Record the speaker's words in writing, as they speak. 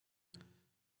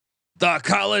the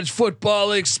college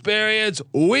football experience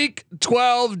week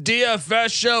 12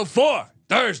 DFS show for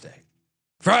Thursday,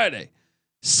 Friday,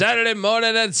 Saturday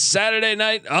morning, and Saturday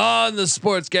night on the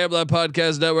Sports Gambling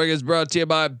Podcast Network is brought to you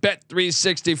by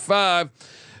Bet365.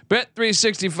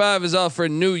 Bet365 is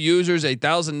offering new users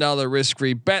 $1,000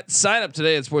 risk-free bet. Sign up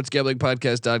today at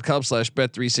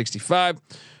sportsgamblingpodcast.com/bet365.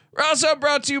 We're also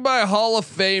brought to you by Hall of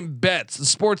Fame Bets, the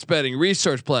sports betting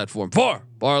research platform for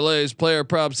parlays, player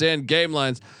props, and game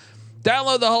lines.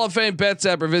 Download the Hall of Fame Bets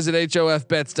app or visit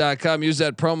hofbets.com. Use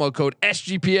that promo code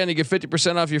SGPN to get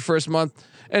 50% off your first month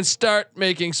and start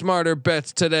making smarter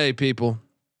bets today, people.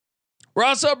 We're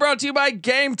also brought to you by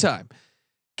Game Time.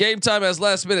 Game Time has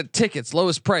last minute tickets,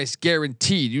 lowest price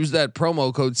guaranteed. Use that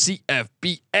promo code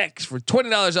CFBX for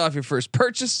 $20 off your first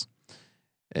purchase.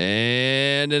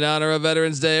 And in honor of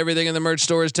Veterans Day, everything in the merch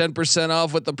store is 10%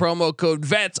 off with the promo code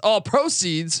VETS. All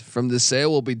proceeds from this sale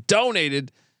will be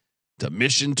donated to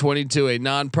Mission 22, a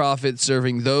nonprofit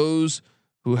serving those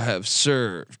who have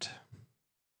served.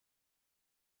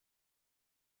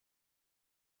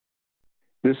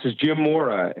 This is Jim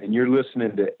Mora, and you're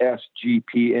listening to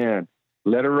SGPN.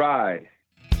 Let it ride.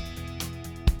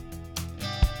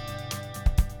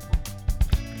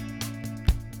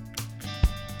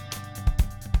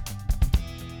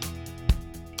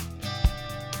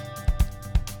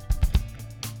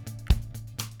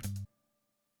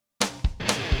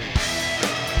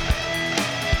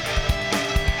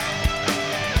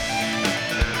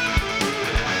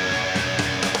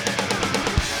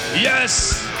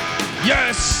 Yes,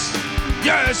 yes,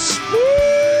 yes. Woo!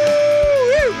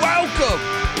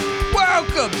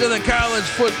 Welcome to the college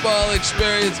football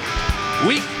experience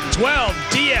week 12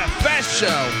 DFS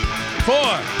show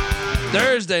for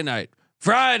Thursday night,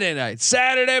 Friday night,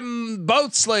 Saturday,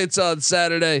 both slates on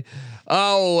Saturday.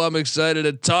 Oh, I'm excited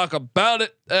to talk about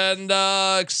it and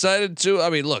excited to. I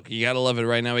mean, look, you gotta love it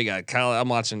right now. We got college. I'm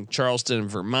watching Charleston and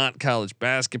Vermont college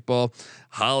basketball.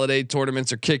 Holiday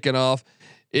tournaments are kicking off.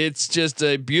 It's just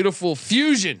a beautiful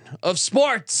fusion of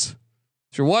sports.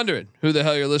 If you're wondering who the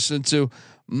hell you're listening to,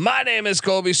 my name is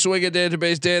Colby Swinging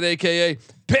Database Dan, aka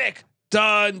Pick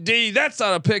Dundee. That's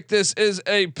not a pick. This is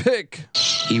a pick.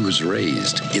 He was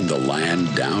raised in the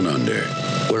land down under,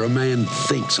 where a man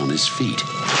thinks on his feet,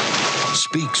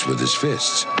 speaks with his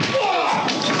fists,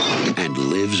 and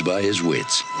lives by his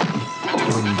wits.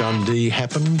 When Dundee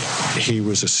happened, he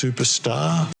was a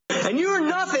superstar. And you're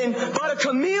nothing but a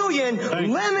chameleon,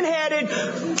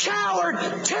 lemon-headed,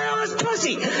 coward, terrorist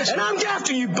pussy. And I'm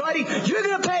after you, buddy. You're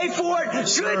gonna pay for it.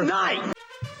 Good night.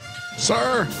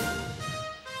 Sir.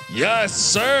 Yes,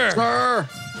 sir.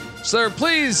 Sir,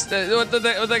 please. What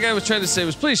that guy was trying to say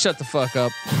was, please shut the fuck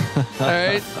up. All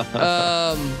right.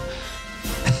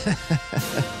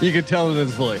 You can tell in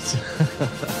his voice.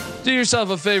 Do yourself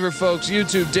a favor, folks.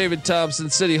 YouTube David Thompson,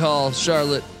 City Hall,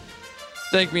 Charlotte.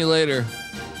 Thank me later.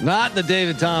 Not the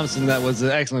David Thompson that was an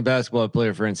excellent basketball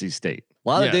player for NC State. A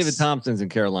lot of David Thompsons in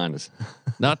Carolinas.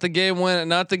 Not the game winner.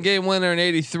 Not the game winner in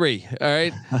 '83. All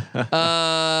right.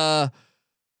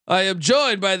 I am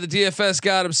joined by the DFS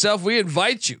god himself. We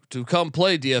invite you to come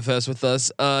play DFS with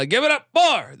us. Give it up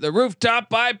for the rooftop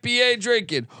IPA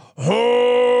drinking,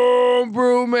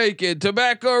 homebrew making,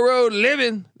 Tobacco Road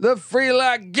living, the free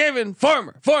lock giving,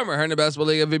 former Herndon Basketball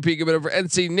League MVP. Give it up for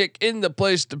NC Nick in the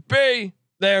place to be.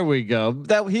 There we go.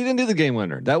 That he didn't do the game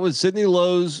winner. That was Sidney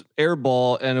Lowe's air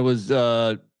ball, and it was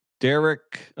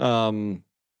Derek.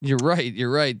 You're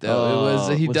right. Though it was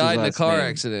he died in a car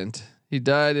accident. He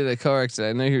died in a car accident.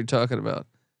 I know who you're talking about.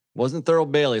 Wasn't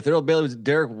Thurl Bailey? Thurl Bailey was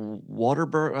Derek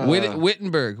Waterberg.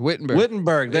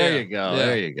 Wittenberg. There you go. Yeah.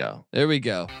 There you go. There we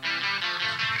go.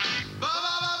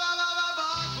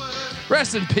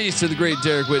 Rest in peace to the great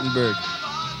Derek Wittenberg.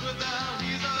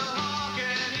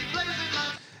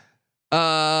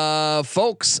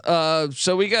 Folks,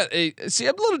 so we got I'm a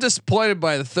little disappointed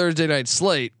by the Thursday night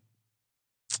slate.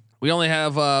 We only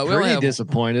have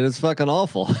disappointed. It's fucking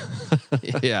awful.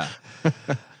 Yeah.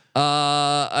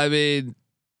 I mean,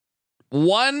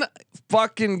 one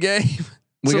fucking game.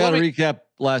 We got to recap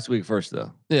last week first,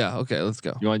 though. Yeah. Okay. Let's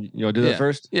go. You want to do that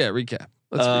first? Yeah. Recap.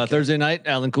 Recap. Thursday night,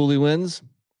 Alan Cooley wins.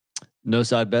 No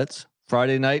side bets.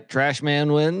 Friday night, Trash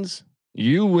Man wins.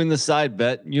 You win the side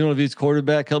bet. UNLV's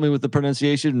quarterback. Help me with the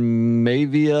pronunciation.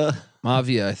 Mavia, I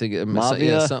think.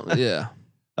 Mavia. Yeah. Something. Yeah.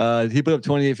 He put up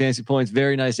 28 fantasy points.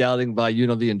 Very nice outing by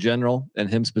UNLV in general and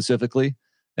him specifically.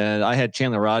 And I had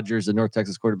Chandler Rogers, the North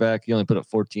Texas quarterback. He only put up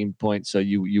 14 points. So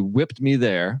you whipped me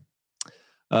there.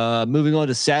 Moving on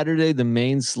to Saturday, the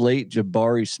main slate,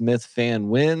 Jabari Smith fan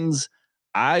wins.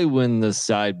 I win the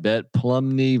side bet.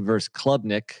 Plumney versus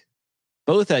Klubnik.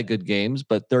 Both had good games,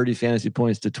 but 30 fantasy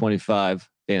points to 25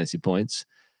 fantasy points.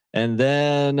 And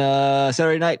then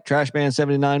Saturday night, Trash Man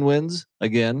 79 wins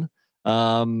again.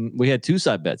 We had 2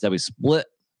 side bets that we split.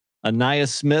 Anaya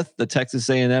Smith, the Texas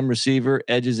A&M receiver,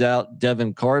 edges out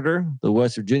Devin Carter, the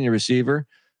West Virginia receiver.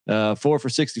 4 for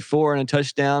 64 and a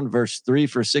touchdown versus 3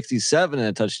 for 67 and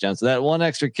a touchdown. So that one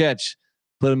extra catch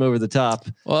put him over the top.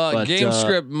 Well, but, game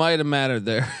script might have mattered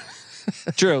there.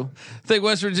 True. I think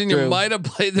West Virginia might have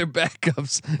played their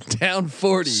backups down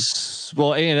 40.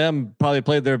 Well, A&M probably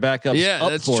played their backups. Yeah, up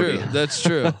that's 40. true. That's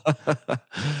true.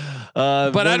 But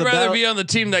I'd rather be on the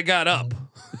team that got up.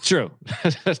 True.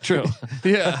 That's true.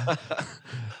 Yeah.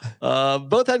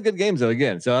 Both had good games though.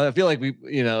 Again, so I feel like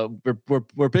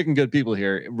we're picking good people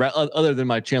here, other than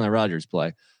my Chandler Rogers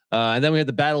play. And then we had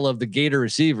the battle of the Gator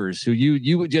receivers, who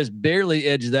you would just barely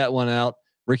edge that one out.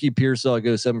 Ricky Pearsall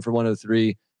goes 7 for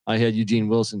 103. I had Eugene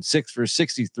Wilson 6 for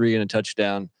 63 and a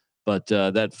touchdown, but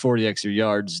that 40 extra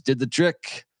yards did the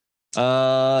trick.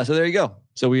 So there you go.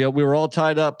 So we were all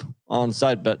tied up on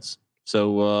side bets.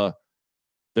 So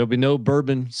there'll be no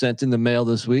bourbon sent in the mail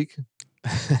this week.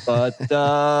 But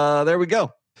there we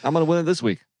go. I'm gonna win it this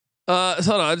week. Hold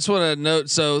on, I just want to note.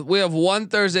 So we have one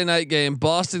Thursday night game: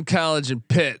 Boston College and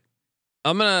Pitt.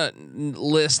 I'm gonna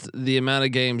list the amount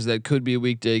of games that could be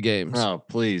weekday games. Oh,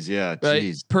 please, yeah. Right?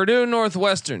 Geez. Purdue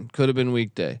Northwestern could have been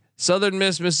weekday. Southern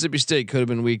Miss Mississippi State could have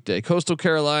been weekday. Coastal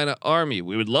Carolina Army,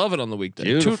 we would love it on the weekday.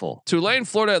 Beautiful. Tulane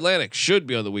Florida Atlantic should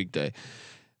be on the weekday.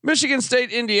 Michigan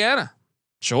State Indiana,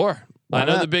 sure. I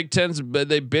know the Big Ten's,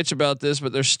 they bitch about this,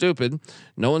 but they're stupid.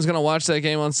 No one's gonna watch that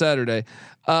game on Saturday.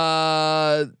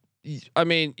 I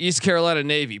mean, East Carolina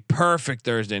Navy, perfect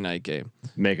Thursday night game.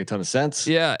 Make a ton of sense.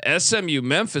 Yeah, SMU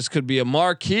Memphis could be a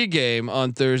marquee game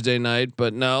on Thursday night,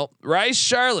 but no. Rice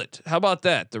Charlotte, how about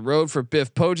that? The road for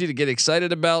Biff Poggi to get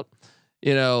excited about.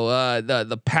 You know,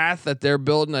 the path that they're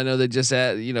building. I know they just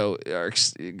had,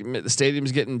 the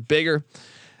stadium's getting bigger.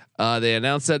 They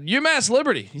announced that UMass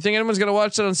Liberty. You think anyone's going to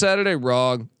watch that on Saturday?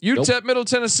 Wrong. UTEP nope. Middle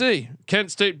Tennessee,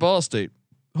 Kent State, Ball State,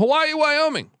 Hawaii,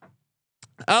 Wyoming.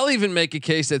 I'll even make a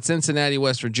case that Cincinnati,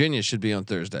 West Virginia should be on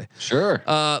Thursday. Sure.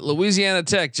 Louisiana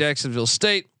Tech, Jacksonville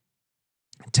State,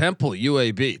 Temple,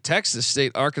 UAB, Texas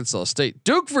State, Arkansas State,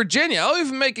 Duke, Virginia. I'll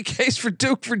even make a case for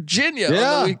Duke, Virginia on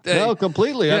the weekday. No,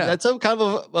 completely. Yeah. That's a kind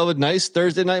of a nice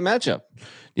Thursday night matchup.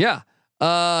 Yeah.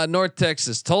 North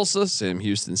Texas, Tulsa, Sam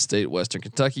Houston State, Western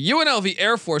Kentucky, UNLV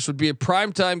Air Force would be a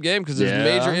primetime game because there's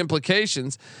major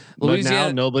implications. Louisiana, but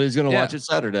now nobody's going to watch it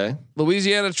Saturday.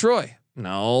 Louisiana, Troy.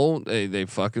 No, they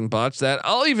fucking botched that.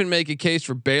 I'll even make a case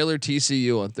for Baylor,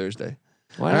 TCU on Thursday.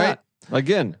 Why not?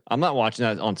 Again, I'm not watching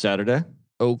that on Saturday.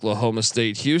 Oklahoma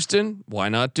State, Houston. Why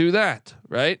not do that?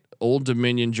 Right? Old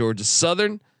Dominion, Georgia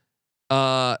Southern.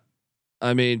 Boise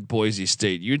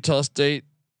State, Utah State,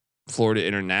 Florida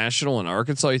International, and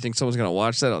Arkansas. You think someone's going to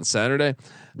watch that on Saturday?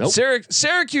 Nope.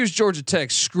 Syracuse, Georgia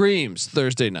Tech screams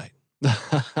Thursday night.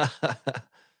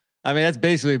 That's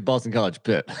basically Boston College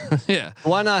Pitt. Yeah.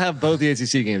 Why not have both the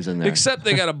ACC games in there? Except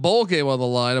they got a bowl game on the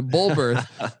line, a bowl berth.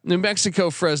 New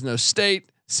Mexico, Fresno State,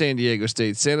 San Diego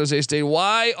State, San Jose State.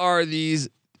 Why are these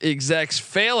execs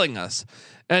failing us?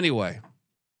 Anyway,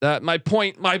 my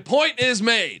point is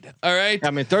made. All right.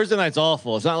 Thursday night's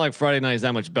awful. It's not like Friday night is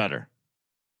that much better.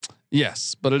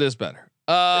 Yes, but it is better.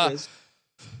 It is.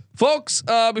 Folks,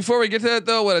 before we get to that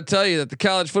though, I want to tell you that the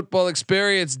College Football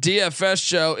Experience DFS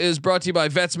show is brought to you by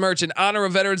Vets Merch. In honor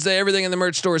of Veterans Day, everything in the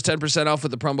merch store is 10% off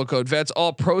with the promo code VETS.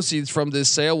 All proceeds from this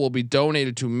sale will be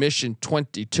donated to Mission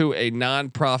 22, a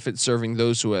nonprofit serving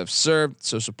those who have served.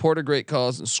 So support a great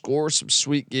cause and score some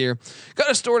sweet gear. Go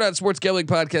to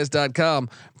store.sportsgamblingpodcast.com.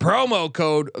 Promo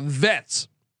code VETS.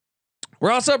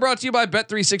 We're also brought to you by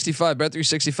Bet365.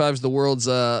 Bet365 is the world's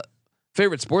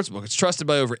favorite sportsbook. It's trusted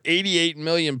by over 88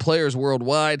 million players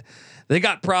worldwide. They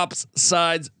got props,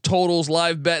 sides, totals,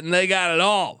 live betting. They got it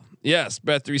all. Yes,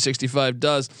 Bet365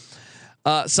 does.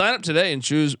 Sign up today and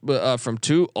choose from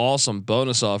 2 awesome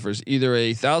bonus offers. Either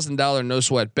a $1,000 no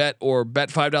sweat bet or bet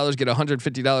 $5, get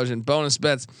 $150 in bonus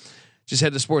bets. Just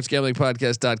head to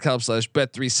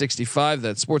sportsgamblingpodcast.com/bet365.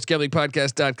 That's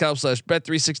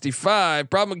sportsgamblingpodcast.com/bet365.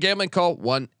 Problem with gambling? Call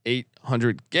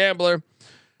 1-800-GAMBLER.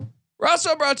 We're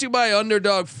also brought to you by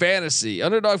Underdog Fantasy.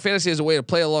 Underdog Fantasy is a way to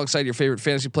play alongside your favorite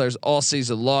fantasy players all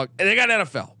season long. And they got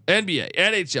NFL, NBA,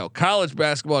 NHL, college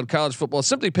basketball, and college football.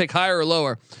 Simply pick higher or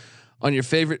lower on your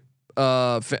favorite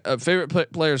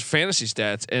players' fantasy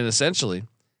stats and essentially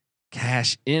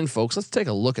cash in, folks. Let's take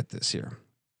a look at this here.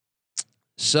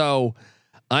 So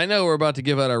I know we're about to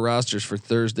give out our rosters for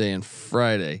Thursday and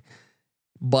Friday,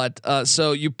 but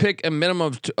so you pick a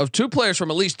minimum of 2 players from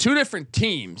at least 2 different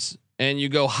teams. And you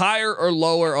go higher or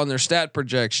lower on their stat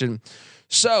projection.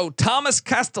 So Thomas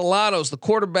Castellanos, the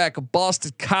quarterback of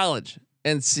Boston College,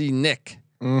 NC Nick.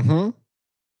 Mm-hmm.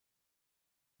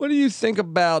 What do you think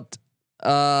about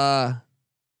higher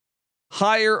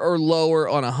or lower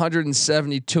on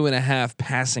 172.5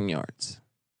 passing yards?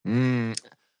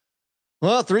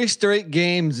 Well, 3 straight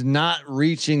games not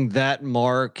reaching that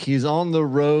mark. He's on the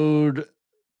road.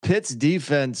 Pitt's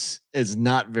defense is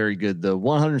not very good though.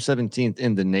 117th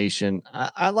in the nation.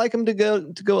 I like him to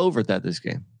go over that this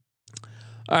game.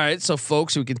 All right, so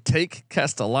folks, we can take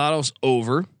Castellanos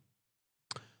over.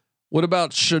 What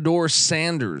about Shador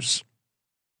Sanders?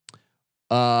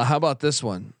 How about this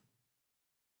one?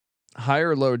 Higher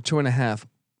or lower 2.5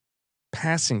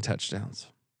 passing touchdowns.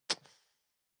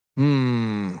 I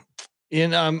mean,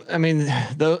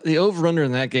 the over under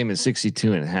in that game is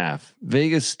 62.5.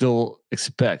 Vegas still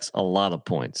expects a lot of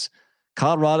points.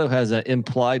 Colorado has an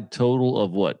implied total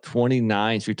of what,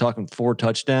 29. So you're talking 4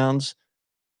 touchdowns.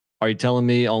 Are you telling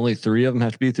me only 3 of them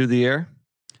have to be through the air?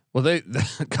 Well,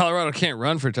 Colorado can't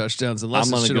run for touchdowns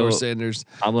unless it's Shador Sanders.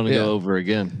 I'm going to go over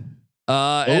again.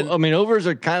 And I mean, overs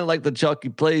are kind of like the chalky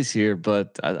plays here,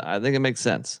 but I think it makes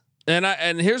sense.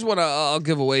 And here's what I'll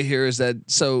give away here is that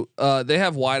they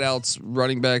have wideouts,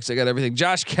 running backs, they got everything.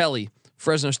 Josh Kelly,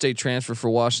 Fresno State transfer for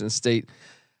Washington State.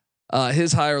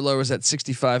 His higher or lower is at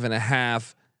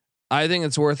 65.5. I think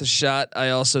it's worth a shot. I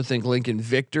also think Lincoln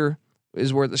Victor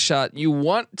is worth a shot. You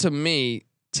want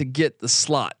to get the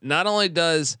slot. Not only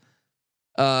does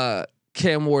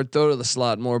Cam Ward throw to the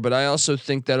slot more, but I also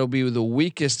think that'll be the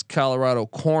weakest Colorado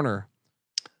corner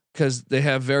because they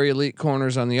have very elite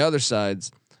corners on the other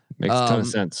sides. Makes a ton of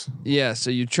sense. Yeah, so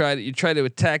you try to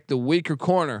attack the weaker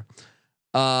corner.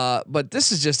 But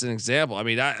this is just an example. I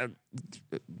mean,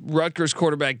 Rutgers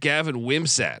quarterback Gavin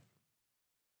Wimsatt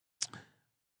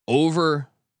over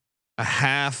a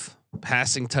half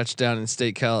passing touchdown in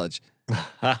State College.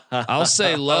 I'll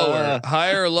say lower,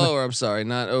 higher or lower. I'm sorry,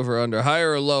 not over under.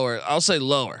 Higher or lower. I'll say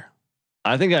lower.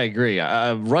 I think I agree.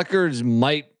 Rutgers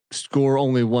might score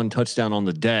only 1 touchdown on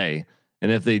the day,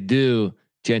 and if they do,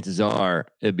 chances are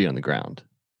it'd be on the ground.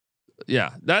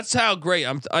 Yeah, that's how great.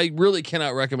 I really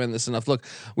cannot recommend this enough. Look,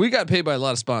 we got paid by a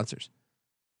lot of sponsors,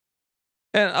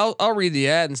 and I'll read the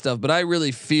ad and stuff, but I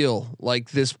really feel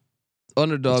like this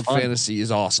underdog fantasy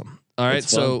is awesome. All right,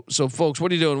 so folks,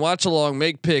 what are you doing? Watch along,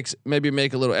 make picks, maybe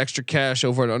make a little extra cash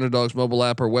over at Underdog's mobile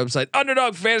app or website,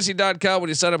 UnderdogFantasy.com. When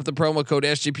you sign up with the promo code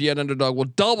SGPN, Underdog will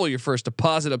double your first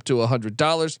deposit up to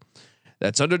 $100.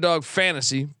 That's Underdog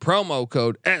Fantasy, promo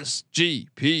code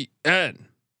SGPN.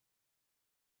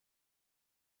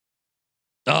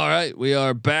 All right, we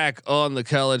are back on the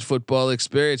College Football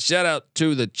Experience. Shout out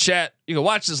to the chat. You can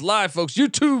watch this live, folks.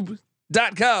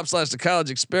 YouTube.com/the College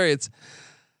Experience.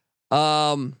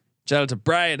 Shout out to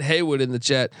Brian Haywood in the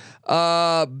chat.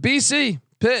 BC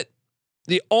Pitt,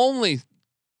 the only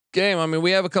game. I mean,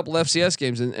 we have a couple FCS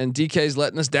games, and DK's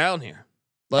letting us down here.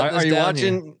 Are you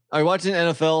watching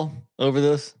NFL over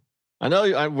this? I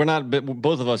know we're not.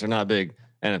 Both of us are not big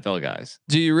NFL guys.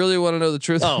 Do you really want to know the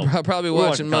truth? Oh, I'm probably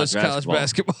watching most college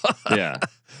basketball. Yeah,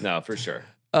 no, for sure.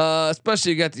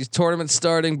 Especially you got these tournaments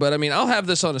starting, but I mean, I'll have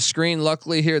this on a screen.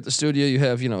 Luckily, here at the studio, you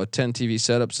have a 10 TV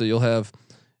setup, so you'll have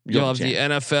the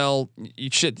NFL.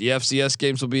 The FCS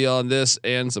games will be on this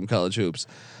and some college hoops.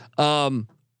 I'm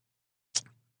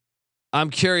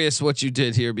curious what you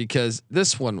did here because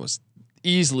this one was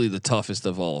easily the toughest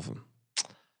of all of them.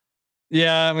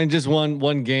 Yeah, I mean, just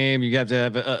one game. You have to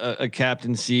have a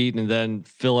captain seat and then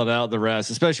fill it out the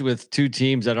rest, especially with 2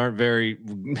 teams that aren't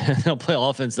don't play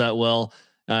offense that well.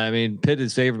 I mean, Pitt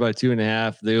is favored by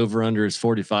 2.5. The over under is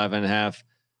 45.5.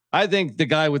 I think the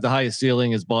guy with the highest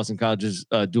ceiling is Boston College's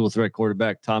dual threat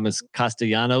quarterback, Thomas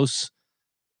Castellanos.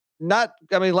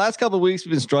 Last couple of weeks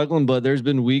we've been struggling, but there's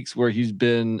been weeks where he's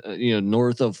been,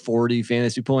 north of 40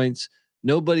 fantasy points.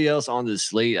 Nobody else on this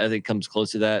slate, I think, comes close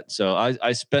to that. So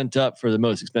I spent up for the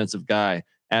most expensive guy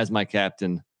as my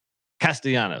captain,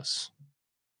 Castellanos.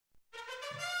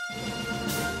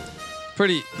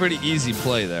 Pretty easy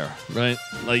play there, right?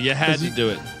 Like you had to do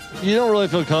it. You don't really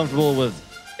feel comfortable with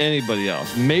anybody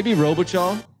else. Maybe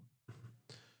Robichaud.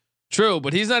 True,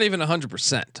 but he's not even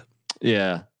 100%.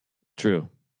 Yeah, true.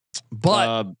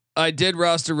 But I did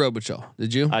roster Robichaud.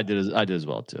 Did you? I did as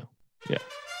well too. Yeah.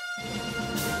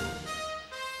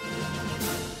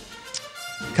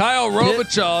 Kyle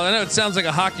Robichaud. I know it sounds like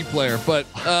a hockey player, but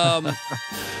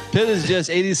Pitt is just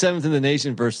 87th in the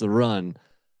nation versus the run,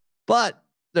 but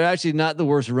they're actually not the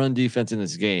worst run defense in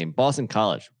this game. Boston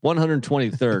College,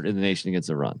 123rd in the nation against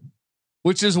the run,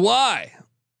 which is why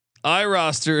I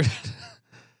rostered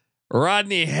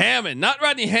Rodney Hammond, not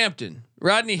Rodney Hampton.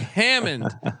 Rodney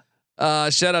Hammond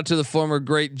Shout out to the former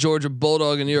great Georgia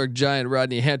Bulldog and New York Giant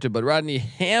Rodney Hampton, but Rodney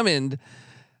Hammond.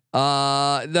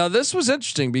 Now this was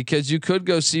interesting because you could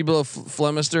go Seablo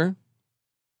Flemister,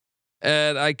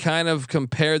 and I kind of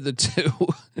compared the two.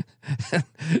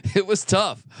 It was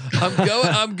tough.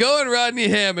 I'm going Rodney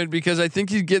Hammond because I think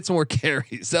he gets more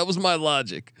carries. That was my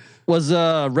logic. Was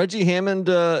Reggie Hammond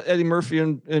Eddie Murphy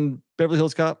in Beverly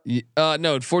Hills Cop?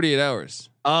 No, in 48 hours.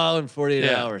 Oh, in 48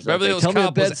 hours. Beverly Hills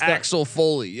Cop was Axel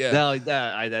Foley. Yeah. No,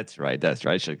 that's right. That's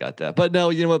right. I should have got that. But no,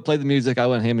 you know what? Play the music. I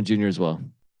went Hammond Jr. as well.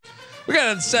 We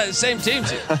got the same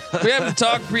teams here. We haven't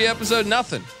talked pre-episode.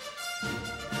 Nothing.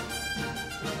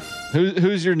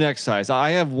 Who's your next size?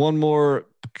 I have one more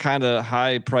kind of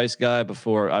high price guy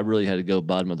before I really had to go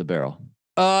bottom of the barrel.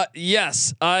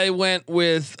 Yes, I went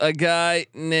with a guy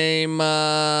named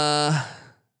well,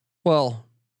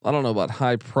 I don't know about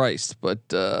high priced, but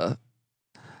I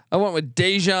went with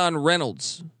Dejon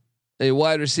Reynolds, a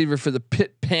wide receiver for the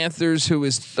Pitt Panthers, who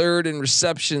is third in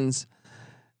receptions.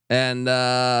 And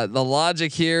the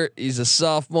logic here, he's a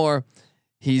sophomore.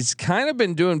 He's kind of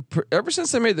been doing ever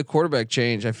since they made the quarterback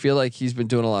change. I feel like he's been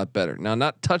doing a lot better now,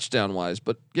 not touchdown wise,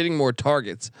 but getting more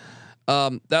targets.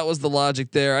 That was the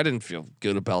logic there. I didn't feel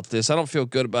good about this. I don't feel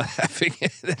good about having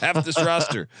half this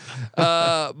roster.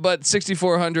 But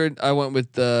 6,400, I went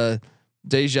with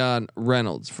Dejon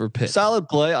Reynolds for Pitt. Solid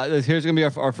play. Here's going to be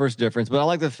our first difference, but I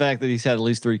like the fact that he's had at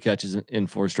least 3 catches in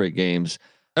 4 straight games.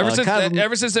 Ever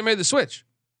since they made the switch.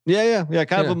 Yeah.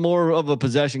 Kind of a more of a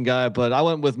possession guy, but I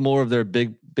went with more of their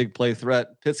big play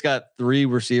threat. Pitt's got 3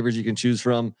 receivers you can choose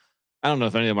from. I don't know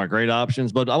if any of them are great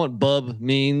options, but I want Bub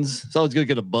Means. It's always good to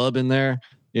get a Bub in there.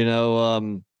 You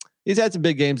know, he's had some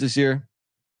big games this year.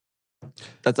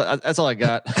 That's all I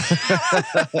got.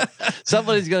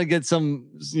 Somebody's gonna get some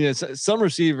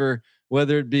receiver,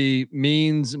 whether it be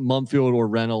Means, Mumfield, or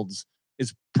Reynolds,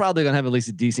 is probably gonna have at least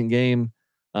a decent game.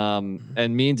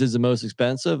 And Means is the most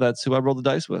expensive. That's who I rolled the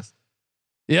dice with.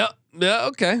 Yeah.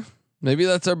 Okay. Maybe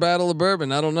that's our battle of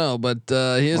bourbon. I don't know, but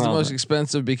he is the most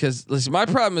expensive because listen, my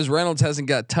problem is Reynolds hasn't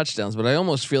got touchdowns, but I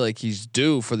almost feel like he's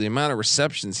due for the amount of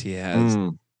receptions he has.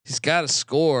 He's got to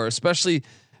score, especially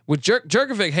with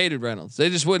Jerkovic hated Reynolds. They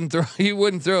just wouldn't throw. He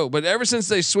wouldn't throw. But ever since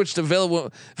they switched to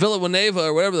Villanueva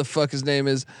or whatever the fuck his name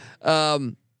is,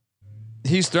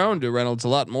 he's thrown to Reynolds a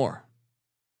lot more.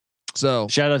 So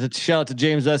shout out to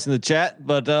James S in the chat,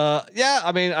 but yeah,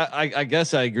 I mean, I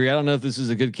guess I agree. I don't know if this is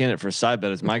a good candidate for a side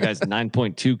bet. It's my guy's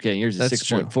 9.2K. Yours is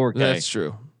 6.4K. That's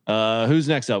true. Who's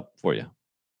next up for you?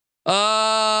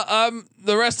 The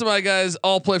rest of my guys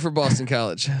all play for Boston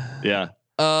College. Yeah.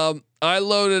 I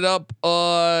loaded up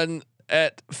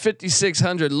at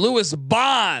 5,600. Lewis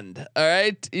Bond. All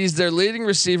right, he's their leading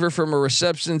receiver from a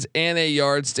receptions and a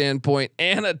yard standpoint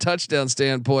and a touchdown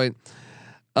standpoint.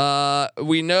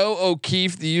 We know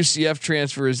O'Keefe, the UCF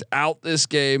transfer, is out this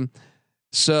game.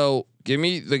 So give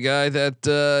me the guy that,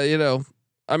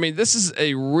 I mean, this is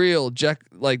a real this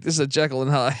is a Jekyll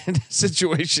and Hyde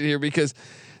situation here because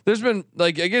there's been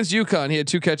against UConn, he had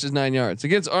 2 catches, 9 yards.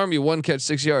 Against Army, 1 catch,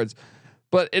 6 yards.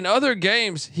 But in other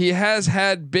games, he has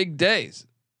had big days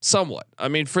somewhat. I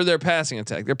mean, for their passing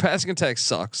attack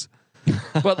sucks,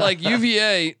 but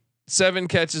UVA, 7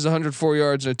 catches, 104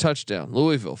 yards and a touchdown.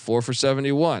 Louisville, 4 for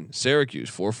 71. Syracuse,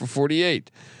 4 for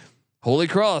 48. Holy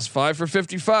Cross, 5 for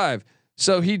 55.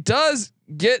 So he does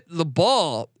get the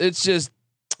ball. It's just,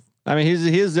 I mean,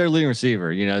 he's their leading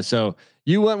receiver, so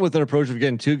you went with an approach of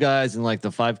getting 2 guys in the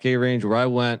 5K range, where I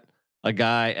went a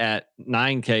guy at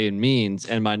 9K in Means,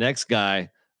 and my next guy,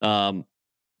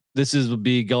 would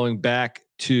be going back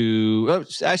to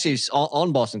actually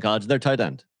on Boston College, their tight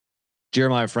end,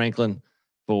 Jeremiah Franklin,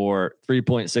 for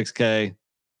 3.6K.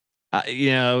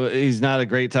 He's not a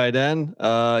great tight end.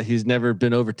 He's never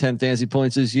been over 10 fantasy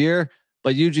points this year,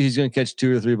 but usually he's going to catch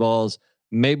 2 or 3 balls.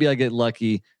 Maybe I get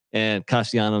lucky and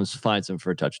Castellanos finds him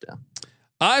for a touchdown.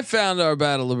 I found our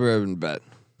battle of bourbon bet.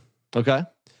 Okay.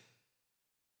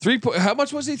 3 point. How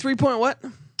much was he? 3 point what?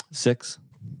 6.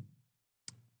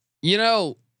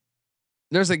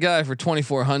 There's a guy for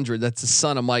 2,400. That's the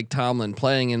son of Mike Tomlin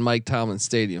playing in Mike Tomlin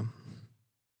Stadium.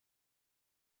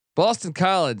 Boston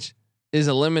College is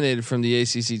eliminated from the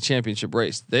ACC championship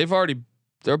race. They're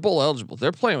bowl eligible.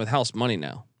 They're playing with house money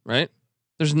now, right?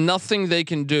 There's nothing they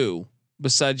can do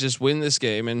besides just win this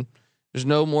game, and there's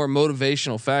no more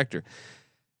motivational factor.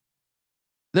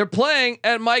 They're playing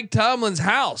at Mike Tomlin's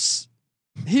house.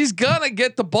 He's gonna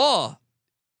get the ball.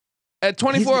 At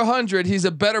 2,400, he's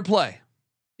a better play.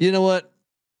 You know what?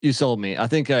 You sold me. I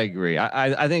think I agree.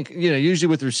 I think, usually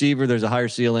with receiver, there's a higher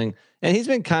ceiling, and he's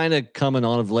been kind of coming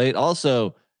on of late.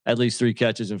 Also, at least 3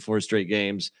 catches in 4 straight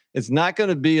games. It's not going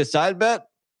to be a side bet,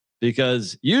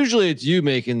 because usually it's you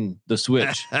making the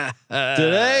switch.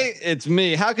 Today it's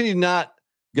me. How can you not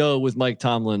go with Mike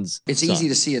Tomlin's? It's easy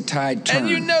to see a tide turn. And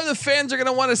you know the fans are going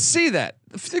to want to see that.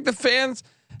 I think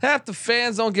half the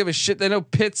fans don't give a shit. They know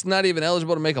Pitt's not even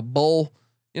eligible to make a bowl.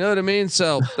 You know what I mean?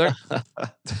 So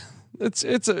it's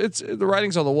the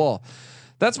writing's on the wall.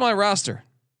 That's my roster.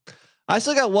 I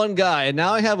still got one guy, and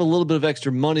now I have a little bit of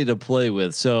extra money to play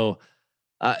with. So,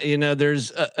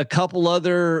 there's a couple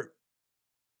other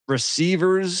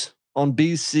receivers on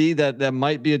BC that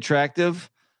might be attractive.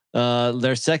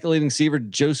 Their second leading receiver,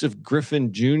 Joseph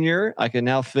Griffin Jr. I can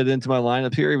now fit into my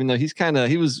lineup here, even though he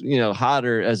was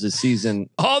hotter as the season.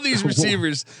 All these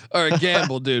receivers are a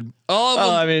gamble, dude. All of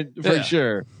them. I mean, for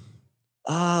sure.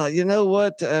 You know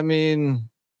what? I mean,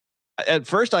 at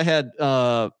first I had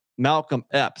Malcolm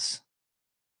Epps,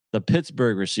 the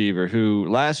Pittsburgh receiver, who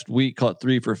last week caught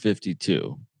 3 for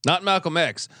 52. Not Malcolm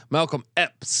X, Malcolm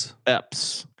Epps.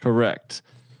 Epps, correct.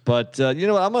 But you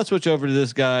know what? I'm gonna switch over to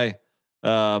this guy.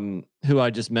 Who I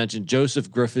just mentioned, Joseph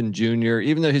Griffin Jr.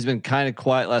 Even though he's been kind of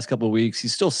quiet last couple of weeks,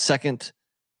 he's still second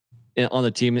on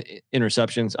the team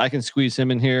interceptions. I can squeeze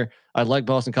him in here. I'd like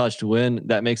Boston College to win.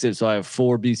 That makes it so I have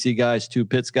 4 BC guys, 2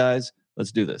 Pitts guys.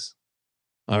 Let's do this.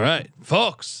 All right,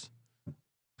 folks.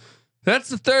 That's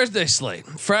the Thursday slate.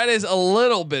 Friday's a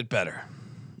little bit better.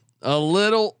 And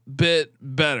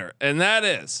that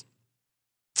is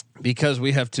because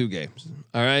we have 2 games.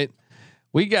 All right.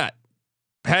 We got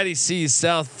Patty C's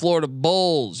South Florida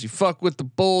Bulls. You fuck with the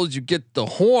Bulls, you get the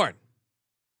horn.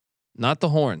 Not the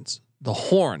horns, the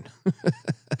horn.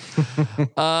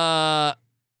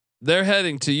 They're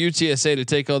heading to UTSA to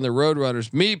take on the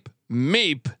Roadrunners.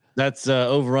 Meep. That's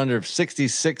over under of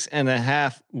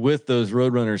 66.5 with those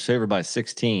Roadrunners favored by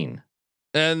 16.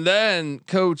 And then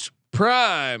Coach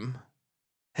Prime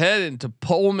heading to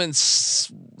Pullman,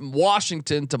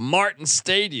 Washington, to Martin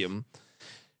Stadium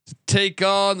to take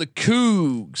on the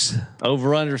Cougs.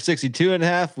 Over under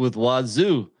 62.5 with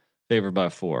Wazoo favored by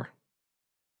 4.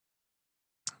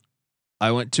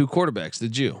 I went 2 quarterbacks.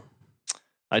 Did you?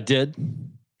 I did.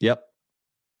 Yep.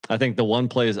 I think the one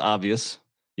play is obvious,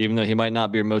 even though he might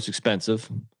not be your most expensive.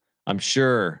 I'm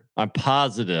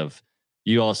positive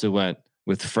you also went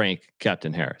with Frank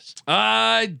Captain Harris.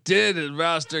 I did it,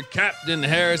 roster Captain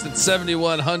Harris at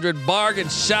 7,100. Bargain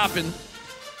shopping.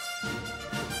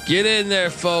 Get in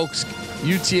there, folks.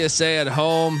 UTSA at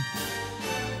home.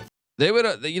 They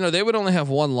would only have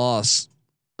 1 loss.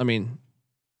 I mean,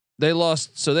 they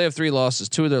lost, so they have 3 losses.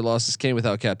 2 of their losses came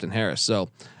without Captain Harris. So,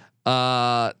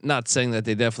 not saying that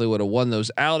they definitely would have won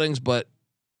those outings, but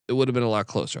it would have been a lot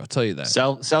closer. I'll tell you that.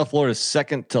 South Florida is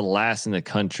second to last in the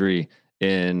country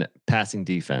in passing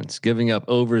defense, giving up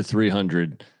over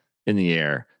 300 in the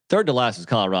air. Third to last is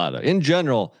Colorado. In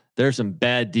general, there's some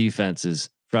bad defenses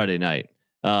Friday night.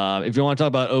 If you want to talk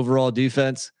about overall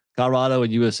defense, Colorado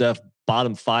and USF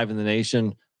bottom 5 in the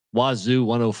nation. Wazoo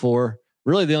 104.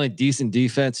 Really, the only decent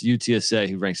defense, UTSA,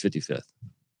 who ranks 55th.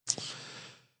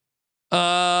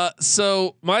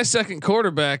 So my second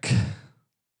quarterback,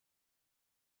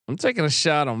 I'm taking a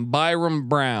shot on Byram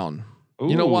Brown. Ooh.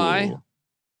 You know why?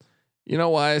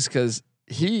 It's because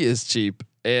he is cheap,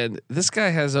 and this guy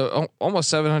has almost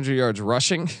 700 yards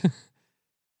rushing,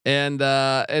 and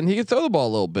he can throw the ball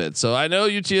a little bit. So I know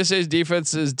UTSA's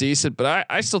defense is decent, but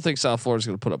I still think South Florida's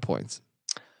going to put up points.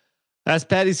 That's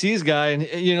Patty C's guy, and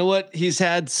you know what? He's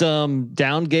had some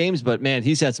down games, but man,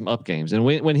 he's had some up games. And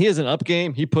when he has an up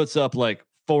game, he puts up like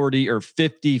 40 or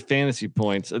 50 fantasy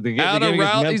points. Out of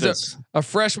Raleigh, he's a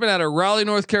freshman out of Raleigh,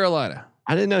 North Carolina.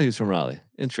 I didn't know he was from Raleigh.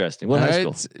 Interesting. What high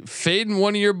school? Fading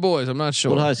one of your boys. I'm not sure.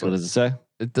 What high school does it say?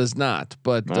 It does not.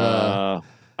 But I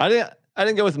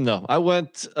didn't go with him though. I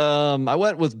went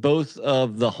with both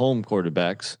of the home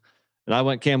quarterbacks, and I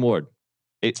went Cam Ward,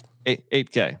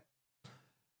 8K.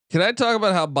 Can I talk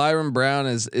about how Byron Brown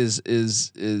is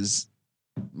the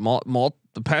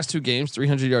past 2 games,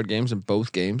 300-yard games in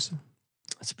both games?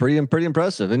 It's pretty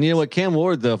impressive. And you know what, Cam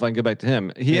Ward though, if I can go back to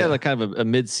him, he had a kind of a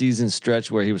mid-season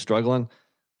stretch where he was struggling.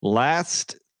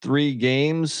 Last 3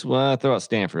 games, well, throw out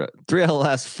Stanford. 3 out of the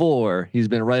last 4, he's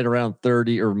been right around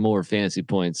 30 or more fantasy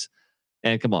points.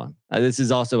 And come on, this is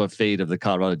also a fate of the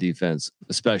Colorado defense,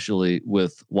 especially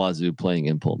with Wazoo playing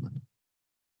in Pullman.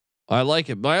 I like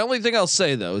it. My only thing I'll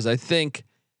say though is I do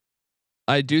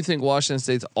think Washington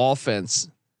State's offense,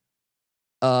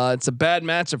 it's a bad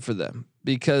matchup for them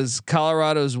because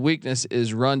Colorado's weakness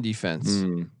is run defense.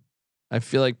 I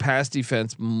feel like pass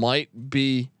defense might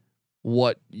be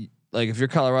what, like if you're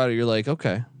Colorado, you're like,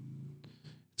 okay,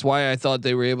 That's why I thought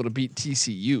they were able to beat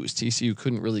TCU. TCU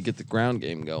couldn't really get the ground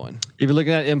game going. If you're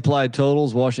looking at implied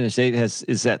totals, Washington State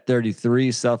is at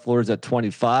 33, South Florida's at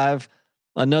 25.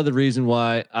 Another reason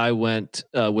why I went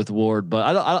with Ward,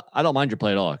 but I don't mind your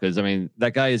play at all, because I mean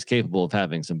that guy is capable of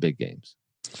having some big games.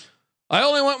 I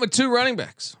only went with 2 running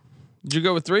backs. Did you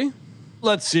go with 3?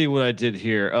 Let's see what I did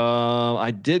here.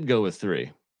 I did go with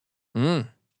 3. No,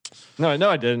 I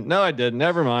didn't. No, I didn't.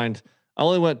 Never mind. I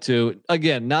only went 2.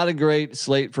 Again, not a great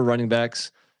slate for running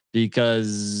backs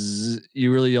because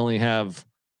you really only have,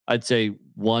 I'd say,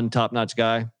 one top-notch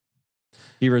guy.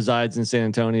 He resides in San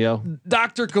Antonio.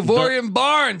 Dr. Kavorian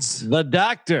Barnes. The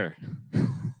doctor.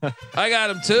 I got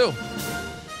him too.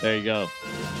 There you go.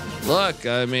 Look,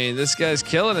 I mean, this guy's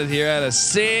killing it here out of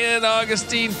San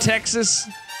Augustine, Texas.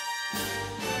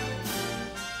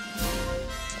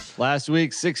 Last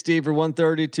week, 60 for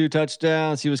 130, 2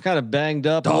 touchdowns. He was kind of banged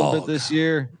up a little bit this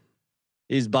year.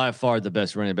 He's by far the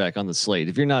best running back on the slate.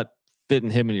 If you're not fitting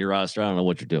him in your roster, I don't know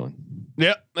what you're doing.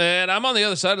 Yep, and I'm on the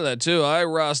other side of that too. I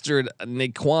rostered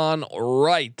Naquan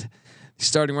Wright,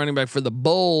 starting running back for the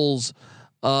Bulls.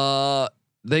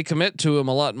 They commit to him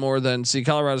a lot more than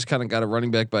Colorado's kind of got a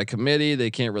running back by committee. They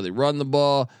can't really run the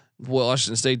ball.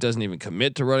 Washington State doesn't even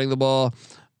commit to running the ball.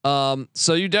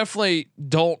 So you definitely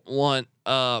don't want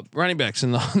running backs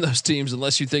in those teams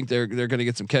unless you think they're going to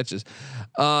get some catches.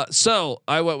 So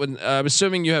I went with. I'm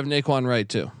assuming you have Naquan Wright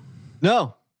too.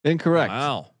 No, incorrect.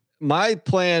 Wow. My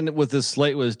plan with this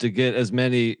slate was to get as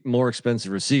many more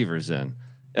expensive receivers in,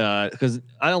 because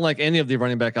I don't like any of the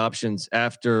running back options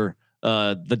after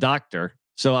the doctor.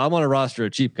 So I want to roster a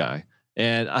cheap guy,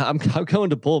 and I'm going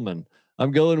to Pullman.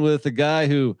 I'm going with a guy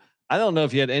who I don't know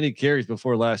if he had any carries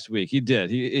before last week. He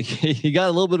did. He got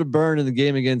a little bit of burn in the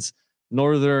game against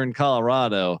Northern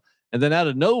Colorado, and then out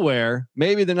of nowhere,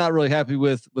 maybe they're not really happy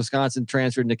with Wisconsin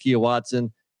transfer Nakia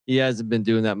Watson. He hasn't been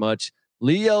doing that much.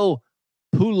 Leo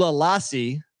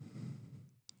Pulalasi,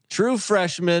 true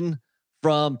freshman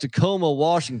from Tacoma,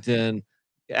 Washington.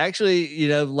 Actually,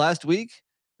 last week,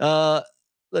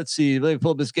 let's see. Let me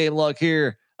pull up this game log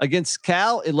here against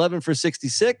Cal. 11 for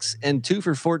 66 and 2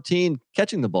 for 14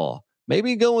 catching the ball.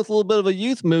 Maybe going with a little bit of a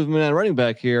youth movement at running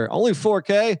back here. Only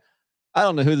 4K. I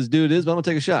don't know who this dude is, but I'm gonna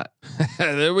take a shot.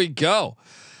 There we go.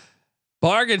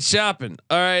 Bargain shopping.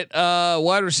 All right.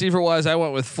 Wide receiver wise, I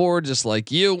went with 4, just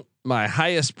like you. My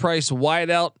highest price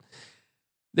wideout.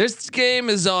 This game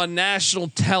is on national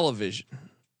television.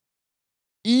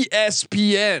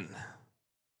 ESPN.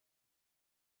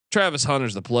 Travis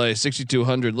Hunter's the play.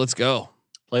 6,200. Let's go.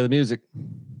 Play the music.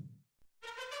 On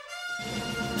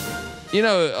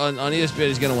ESPN,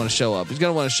 he's going to want to show up. He's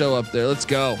going to want to show up there. Let's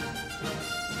go.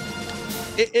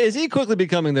 Is he quickly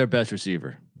becoming their best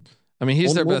receiver? I mean,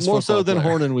 he's their best more so than player.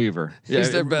 Horn and Weaver.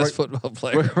 He's their best football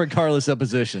player, regardless of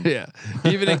position. Yeah,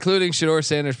 even including Shador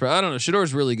Sanders. I don't know.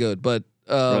 Shador's really good, but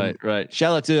right.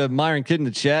 Shout out to Myron Kidd in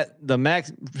the chat. The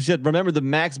Max said, "Remember the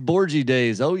Max Borgi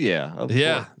days?" Oh yeah,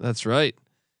 yeah, that's right.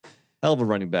 Hell of a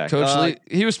running back. Coach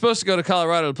he was supposed to go to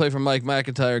Colorado to play for Mike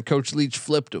McIntyre, and Coach Leach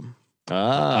flipped him.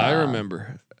 I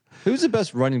remember. Who's the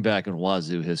best running back in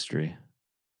Wazoo history?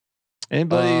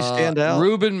 Anybody stand out?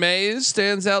 Ruben Mays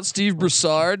stands out. Steve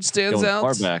Broussard stands out.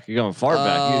 Far back. You're going far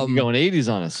back. You're going 80s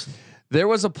on us. There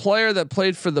was a player that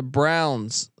played for the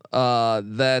Browns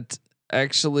that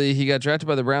actually he got drafted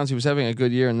by the Browns. He was having a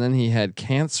good year, and then he had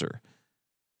cancer.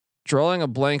 Drawing a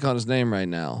blank on his name right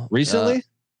now. Recently?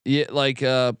 Yeah, like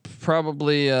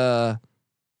probably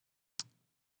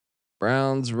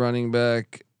Browns running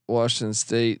back, Washington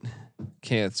State,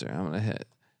 cancer. I'm gonna hit.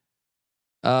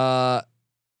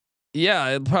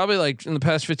 Yeah, probably like in the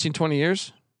past 15, 20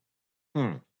 years.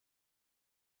 For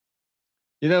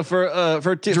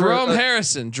Jerome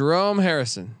Harrison. Jerome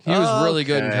Harrison. He was really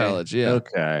good in college. Yeah.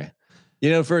 Okay.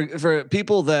 For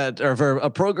people that or for a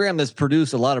program that's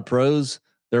produced a lot of pros,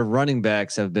 their running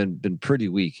backs have been pretty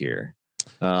weak here.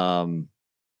 Trying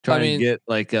to get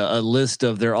like a list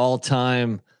of their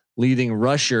all-time leading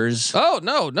rushers. Oh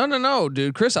no,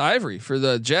 dude. Chris Ivory for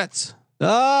the Jets.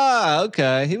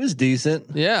 Okay. He was decent.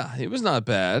 Yeah, he was not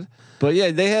bad. But yeah,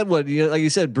 they had like you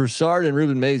said, Broussard and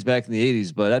Ruben Mays back in the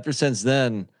 80s. But since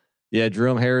then, yeah,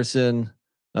 Jerome Harrison.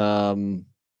 Not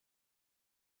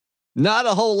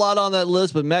a whole lot on that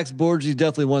list, but Max Borgi is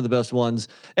definitely one of the best ones.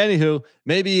 Anywho,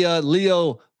 maybe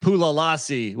Leo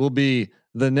Pulalasi will be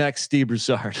the next Steve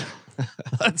Broussard.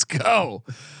 Let's go.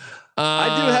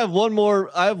 I do have one more.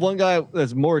 I have one guy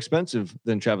that's more expensive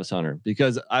than Travis Hunter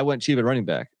because I went cheap at running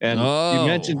back. And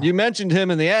you mentioned him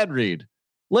in the ad read,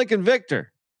 Lincoln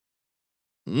Victor.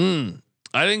 I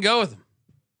didn't go with him.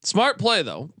 Smart play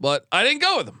though, but I didn't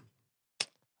go with him.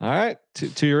 All right.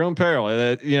 To your own peril.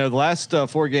 The last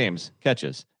 4 games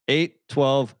catches 8,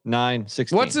 12, 9,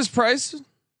 16. What's his price?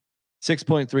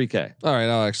 6.3K. All right,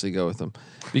 I'll actually go with him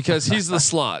because he's the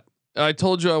slot. I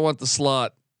told you I want the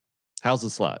slot. How's the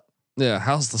slot? Yeah,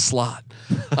 how's the slot?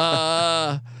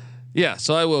 Yeah,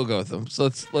 so I will go with him. So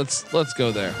let's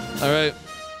go there. All right.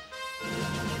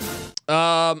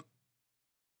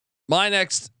 My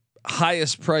next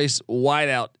highest price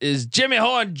wideout is Jimmy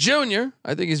Horn Jr.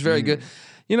 I think he's very good.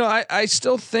 I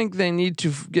still think they need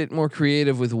to get more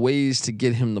creative with ways to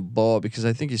get him the ball because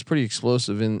I think he's pretty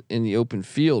explosive in the open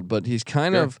field, but he's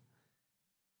kind of,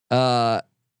 I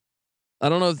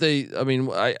don't know if they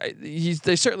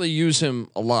certainly use him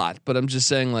a lot, but I'm just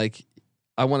saying like,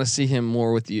 I want to see him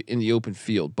more in the open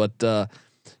field, but,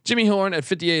 Jimmy Horn at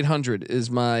 5,800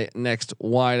 is my next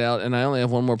wideout, and I only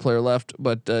have one more player left.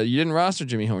 But you didn't roster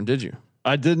Jimmy Horn, did you?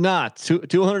 I did not.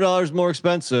 $200 more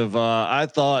expensive. I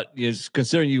thought,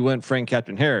 considering you went Frank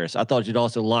Captain Harris, I thought you'd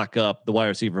also lock up the wide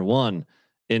receiver 1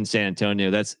 in San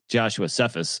Antonio. That's Joshua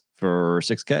Cephas for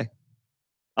 $6K.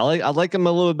 I like him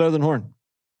a little bit better than Horn.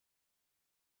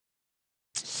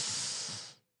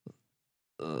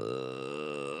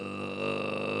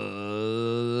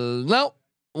 No.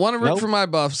 Want to root for my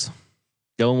Buffs?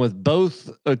 Going with both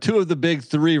 2 of the big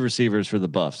 3 receivers for the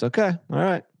Buffs. Okay, all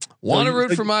right. Want to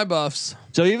root for my Buffs?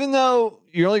 So even though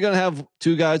you're only going to have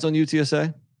 2 guys on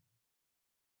UTSA,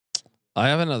 I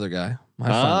have another guy. My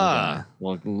final guy.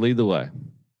 Well, lead the way.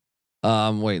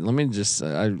 Wait. Let me just.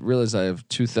 I realize I have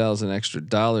 $2,000 extra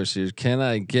dollars here. Can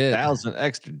I get $1,000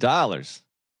 extra dollars?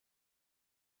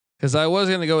 Because I was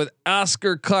going to go with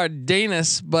Oscar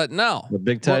Cardenas, but no, the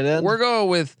big tight end. We're going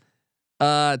with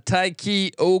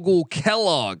Tyke Ogle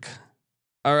Kellogg.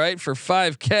 All right, for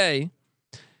 $5K,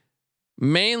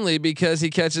 mainly because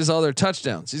he catches all their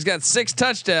touchdowns. He's got 6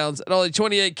 touchdowns and only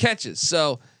 28 catches.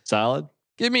 So solid.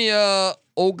 Give me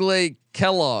Ogle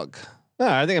Kellogg. No,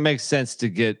 I think it makes sense to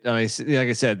get. I mean, like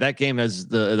I said, that game has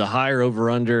the higher over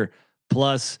under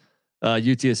plus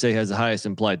UTSA has the highest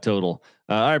implied total.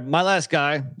 All right, my last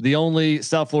guy, the only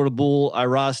South Florida Bull I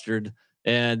rostered,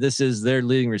 and this is their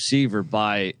leading receiver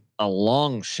by a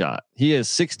long shot. He has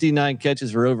 69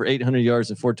 catches for over 800 yards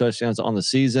and 4 touchdowns on the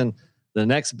season. The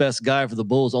next best guy for the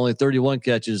Bulls, only 31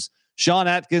 catches. Sean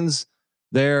Atkins,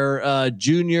 their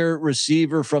junior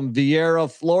receiver from Vieira,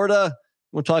 Florida.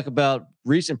 We'll talk about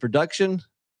recent production.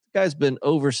 The guy's been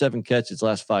over 7 catches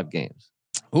last 5 games.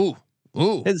 Ooh.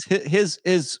 His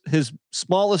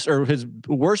smallest or his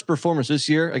worst performance this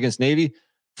year against Navy,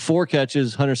 4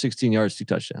 catches, 116 yards, 2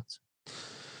 touchdowns.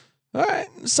 All right,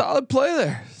 solid play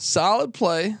there. Solid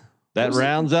play. That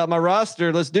rounds out my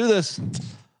roster. Let's do this.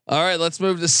 All right, let's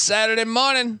move to Saturday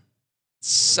morning.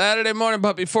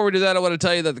 But before we do that, I want to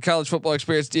tell you that the College Football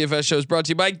Experience DFS show is brought to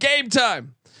you by Game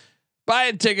Time.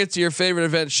 Buying tickets to your favorite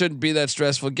event shouldn't be that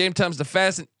stressful. Game Time's the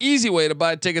fast and easy way to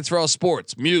buy tickets for all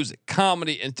sports, music,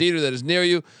 comedy, and theater that is near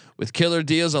you. With killer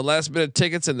deals on last-minute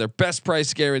tickets and their best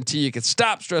price guarantee, you can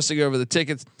stop stressing over the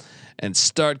tickets and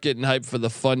start getting hyped for the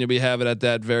fun you'll be having at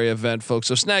that very event, folks.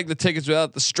 So snag the tickets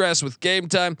without the stress with Game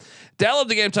Time. Download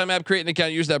the Game Time app, create an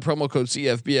account, use that promo code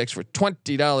CFBX for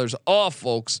 $20 off,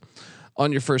 folks,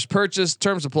 on your first purchase.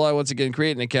 Terms apply. Once again,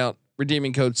 create an account,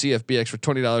 redeeming code CFBX for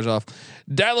 $20 off.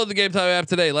 Download the Game Time app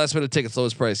today. Last minute tickets,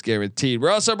 lowest price guaranteed. We're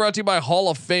also brought to you by Hall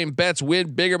of Fame Bets.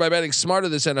 Win bigger by betting smarter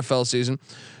this NFL season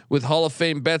with Hall of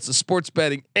Fame Bets, the sports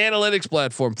betting analytics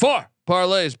platform for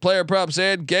parlays, player props,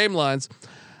 and game lines.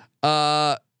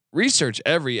 Research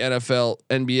every NFL,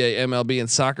 NBA, MLB, and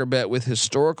soccer bet with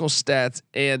historical stats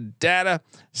and data.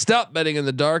 Stop betting in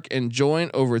the dark and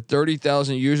join over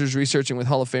 30,000 users researching with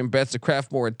Hall of Fame Bets to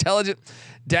craft more intelligent,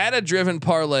 data-driven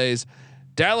parlays.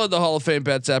 Download the Hall of Fame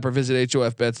Bets app or visit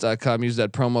hofbets.com. Use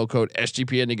that promo code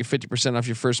SGPN to get 50% off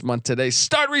your first month today.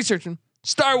 Start researching,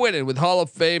 start winning with Hall of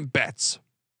Fame Bets.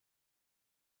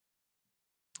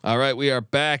 All right, we are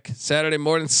back. Saturday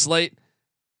morning slate.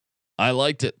 I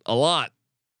liked it a lot.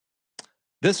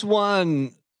 This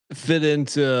one fit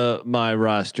into my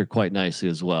roster quite nicely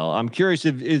as well. I'm curious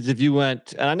if you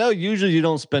went, and I know usually you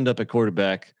don't spend up at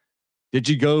quarterback. Did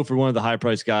you go for one of the high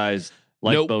price guys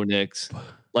like Bo Nix,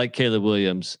 like Caleb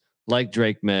Williams, like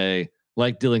Drake May,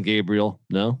 like Dylan Gabriel?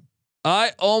 No,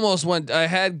 I almost went. I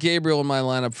had Gabriel in my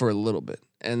lineup for a little bit,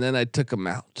 and then I took him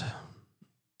out.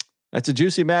 That's a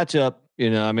juicy matchup. You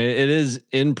know, I mean, it is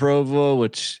in Provo,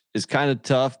 which is kind of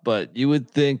tough, but you would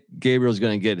think Gabriel's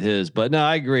going to get his. But no,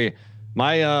 I agree.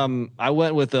 I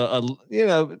went with I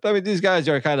mean, these guys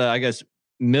are kind of, I guess,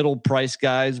 middle price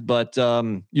guys, but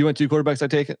you went 2 quarterbacks, I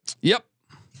take it? Yep.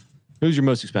 Who's your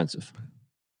most expensive?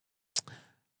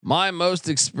 My most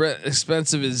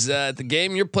expensive is the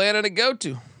game you're planning to go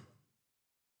to.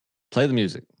 Play the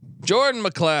music. Jordan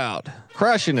McLeod.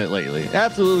 Crushing it lately.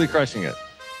 Absolutely crushing it.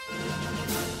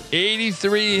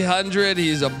 8,300.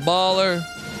 He's a baller.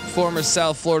 Former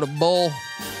South Florida Bull.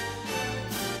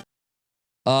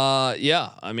 Yeah,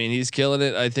 I mean he's killing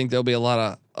it. I think there'll be a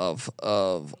lot of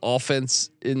offense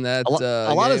in that.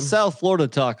 A lot of South Florida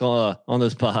talk on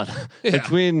this pod. Yeah.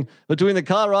 between the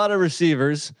Colorado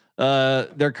receivers,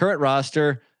 their current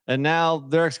roster, and now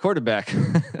their ex quarterback.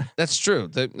 That's true.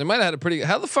 They might have had a pretty.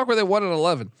 How the fuck were they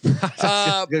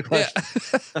 1-11? Good question.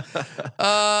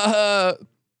 Yeah.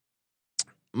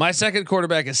 My second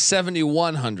quarterback is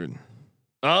 7,100.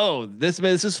 Oh, this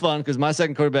is fun because my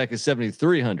second quarterback is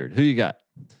 7,300. Who you got?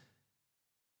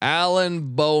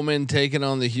 Alan Bowman taking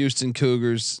on the Houston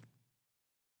Cougars.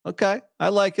 Okay, I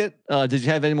like it. Did you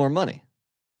have any more money?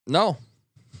 No.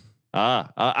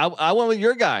 I went with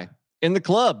your guy in the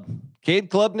club, Cade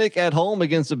Klubnik at home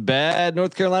against a bad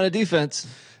North Carolina defense.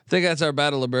 I think that's our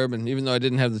battle of bourbon. Even though I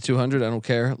didn't have the 200, I don't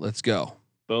care. Let's go.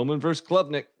 Bowman versus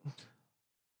Klubnik.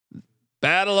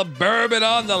 Battle of bourbon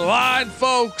on the line,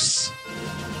 folks.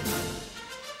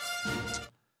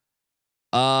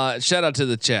 Shout out to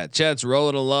the chat. Chat's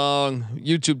rolling along.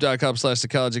 YouTube.com/the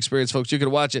college experience, folks. You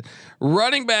can watch it.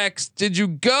 Running backs. Did you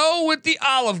go with the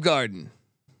Olive Garden?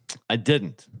 I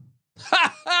didn't.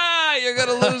 You're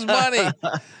gonna lose money.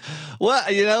 Well,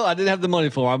 I didn't have the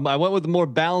money for him. I went with a more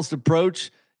balanced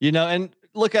approach. And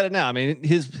look at it now. I mean,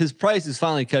 his price is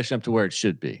finally catching up to where it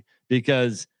should be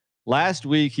because last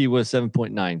week he was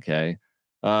 7.9K.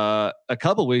 A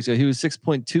couple weeks ago he was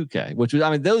 6.2K, which was,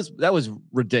 that was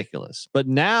ridiculous. But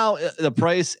now the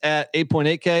price at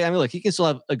 8.8K. I mean, look, he can still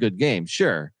have a good game,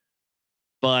 sure,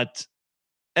 but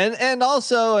and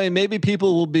also maybe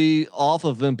people will be off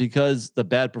of him because the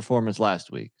bad performance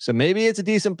last week. So maybe it's a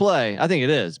decent play. I think it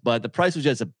is, but the price was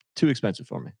just too expensive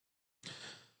for me.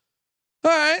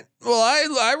 All right. Well,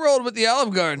 I rolled with the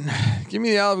Olive Garden. Give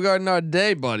me the Olive Garden all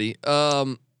day, buddy.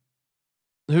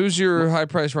 Who's your high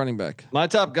price running back? My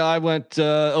top guy went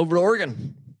over to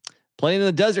Oregon, playing in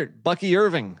the desert. Bucky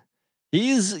Irving.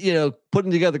 He's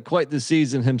putting together quite the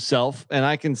season himself, and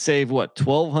I can save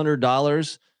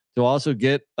 $1,200 to also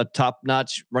get a top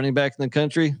notch running back in the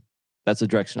country. That's the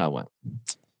direction I went.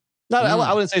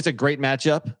 I wouldn't say it's a great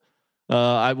matchup.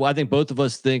 I think both of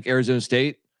us think Arizona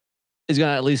State is going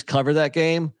to at least cover that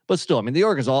game, but still, I mean, the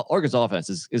Oregon's offense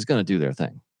is going to do their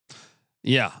thing.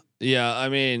 Yeah. I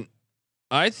mean,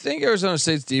 I think Arizona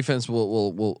State's defense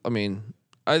will. I mean,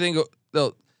 I think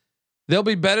they'll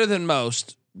be better than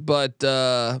most, but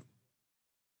I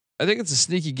think it's a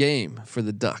sneaky game for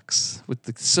the Ducks with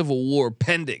the Civil War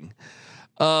pending.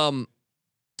 Yeah,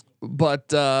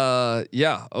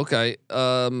 okay.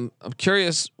 I'm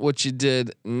curious what you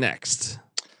did next.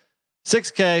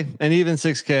 6K and even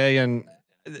 6K, and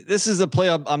this is a play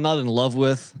I'm not in love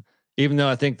with, even though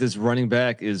I think this running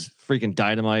back is freaking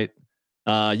dynamite.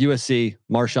 USC,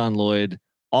 Marshawn Lloyd,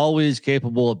 always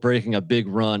capable of breaking a big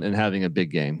run and having a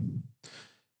big game.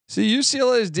 See,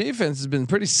 UCLA's defense has been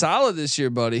pretty solid this year,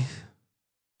 buddy.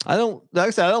 I don't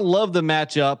love the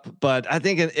matchup, but I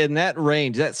think in that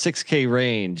range, that 6K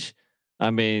range,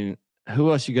 I mean,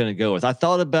 who else you going to go with? I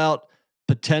thought about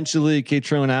potentially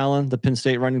Kaytron Allen, the Penn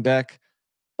State running back,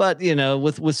 but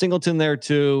with Singleton there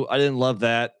too, I didn't love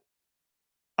that.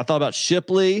 I thought about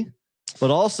Shipley, but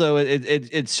also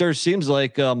it sure seems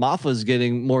like Maffa's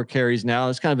getting more carries now.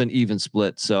 It's kind of an even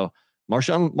split. So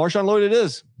Marshawn Lloyd it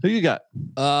is. Who you got?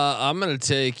 I'm going to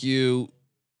take you.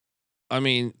 I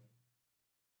mean,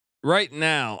 right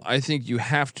now, I think you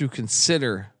have to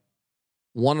consider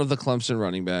one of the Clemson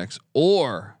running backs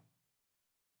or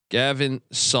Gavin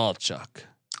Sawchuk.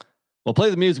 Well, play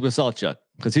the music with Sawchuk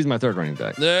because he's my third running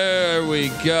back. There we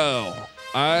go.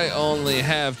 I only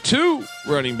have two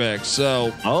running backs,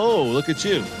 so look at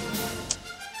you.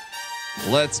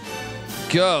 Let's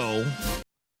go.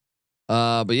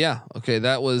 But yeah, okay,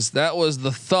 that was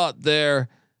the thought there.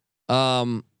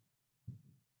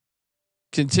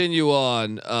 Continue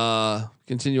on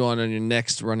your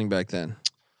next running back then.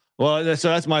 Well, so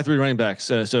that's my three running backs.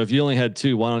 So if you only had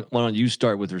two, why don't you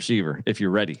start with receiver if you're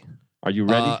ready? Are you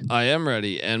ready? I am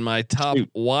ready. And my top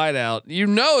wideout,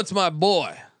 it's my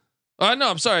boy. No,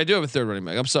 I'm sorry. I do have a third running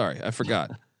back. I'm sorry. I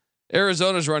forgot.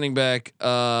 Arizona's running back.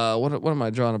 What am I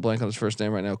drawing a blank on his first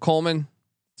name right now? Coleman.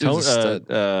 What's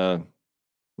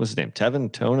his name?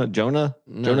 Tevin? Jonah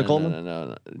Coleman?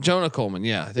 No. Jonah Coleman.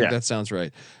 Yeah. I think that sounds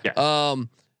right. Yeah.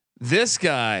 This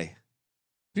guy, have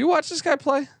you watched this guy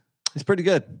play? He's pretty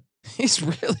good. He's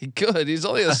really good. He's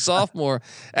only a sophomore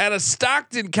out of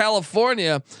Stockton,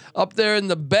 California, up there in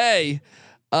the Bay.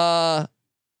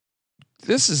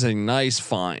 This is a nice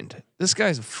find. This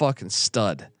guy's a fucking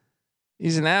stud.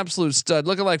 He's an absolute stud,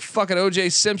 looking like fucking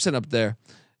OJ Simpson up there.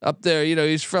 You know,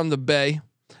 he's from the Bay.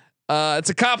 It's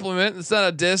a compliment. It's not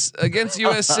a diss. Against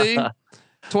USC,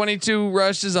 22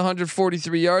 rushes,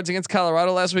 143 yards. Against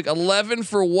Colorado last week, 11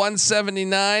 for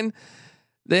 179.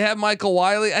 They have Michael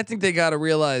Wiley. I think they got to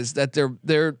realize that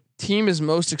their team is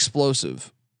most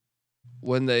explosive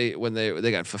when they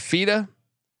got Fafita.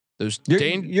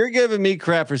 You're giving me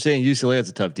crap for saying UCLA has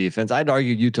a tough defense. I'd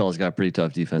argue Utah's got a pretty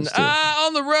tough defense too.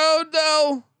 On the road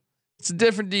though, it's a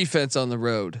different defense on the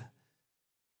road.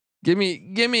 Give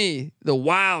me the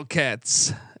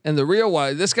Wildcats and the real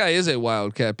wild. This guy is a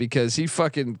Wildcat because he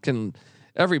fucking can.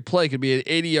 Every play could be an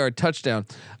 80-yard touchdown.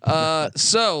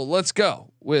 So let's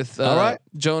go with all right.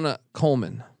 Jonah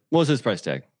Coleman. What was his price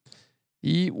tag?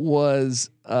 He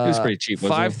was pretty cheap.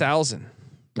 5,000.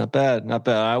 Not bad. All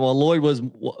right, well, Lloyd was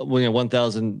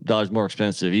 $1,000 more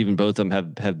expensive. Even both of them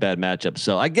have bad matchups.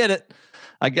 So I get it.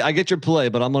 I get your play,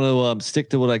 but I'm going to stick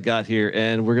to what I got here,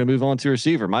 and we're going to move on to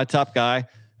receiver. My top guy.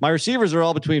 My receivers are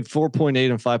all between 4.8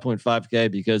 and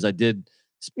 5.5K because I kind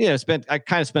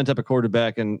of spent up a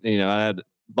quarterback, and I had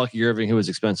Bucky Irving, who was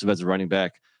expensive as a running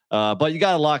back. But you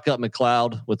got to lock up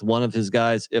McLeod with one of his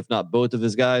guys, if not both of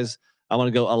his guys. I want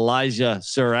to go Elijah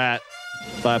Surratt,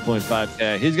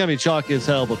 5.5K. He's going to be chalky as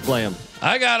hell, but play him.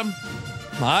 I got him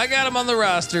on the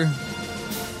roster.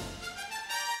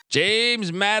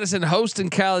 James Madison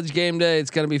hosting College Game Day. It's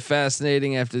going to be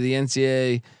fascinating after the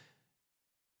NCAA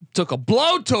took a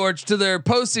blowtorch to their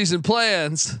postseason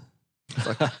plans.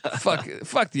 Fuck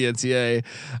the NCAA.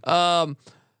 All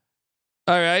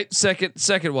right, second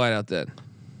wideout then.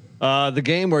 The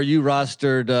game where you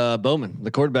rostered Bowman,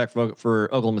 the quarterback for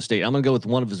Oklahoma State. I'm gonna go with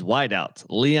one of his wideouts,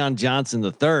 Leon Johnson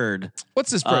III.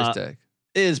 What's his price tag?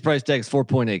 His price tag is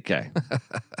 4.8K.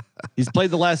 He's played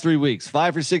the last 3 weeks: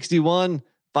 5 for 61,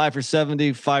 5 for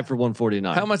 70, 5 for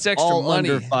 149. How much extra All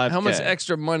money? under 5K. How much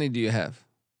extra money do you have?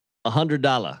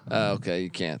 $100. Okay,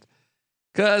 you can't.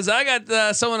 Cause I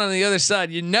got someone on the other side.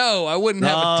 I wouldn't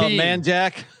have a team.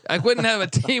 Manjack. I wouldn't have a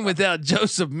team without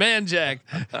Joseph Manjack.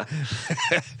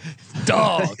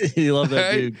 Dog. You love that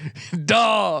right? dude.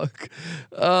 Dog.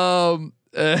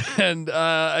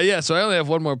 Yeah, so I only have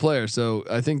one more player. So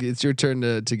I think it's your turn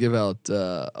to give out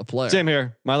a player. Same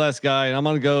here. My last guy, and I'm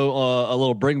gonna go a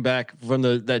little bring back from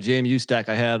that JMU stack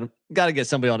I had. Got to get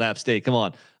somebody on App State. Come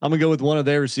on. I'm gonna go with one of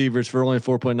their receivers for only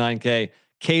 4.9K.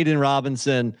 Caden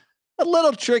Robinson. A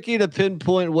little tricky to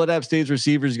pinpoint what App State's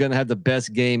receiver is going to have the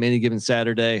best game any given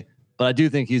Saturday, but I do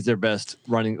think he's their best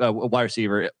running wide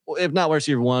receiver. If not wide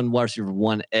receiver 1, wide receiver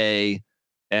 1A.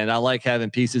 And I like having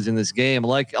pieces in this game. I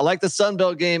like the Sun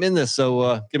Belt game in this.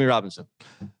 So give me Robinson.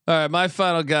 All right, my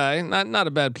final guy. Not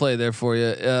a bad play there for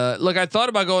you. Look, I thought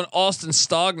about going Austin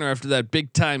Stogner after that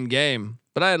big time game,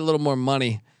 but I had a little more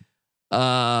money.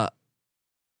 I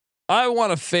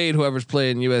want to fade whoever's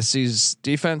playing USC's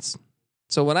defense.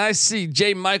 So when I see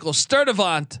J. Michael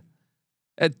Sturdivant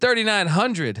at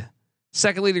 3,900,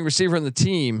 second leading receiver on the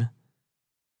team.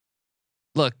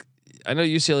 Look, I know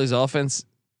UCLA's offense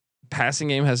passing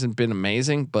game hasn't been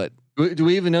amazing, but do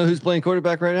we even know who's playing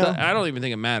quarterback right now? I don't even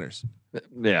think it matters.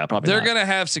 Yeah, probably. They're going to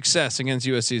have success against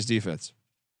USC's defense.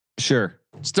 Sure.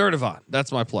 Sturdivant,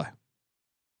 that's my play.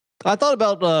 I thought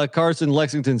about Carson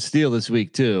Lexington Steele this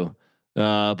week too,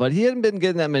 but he hadn't been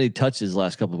getting that many touches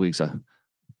last couple of weeks.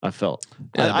 I felt.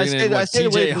 Yeah, I stayed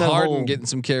away from Harden getting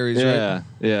some carries. Yeah,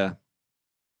 right?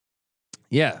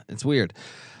 Yeah. It's weird.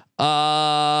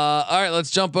 All right,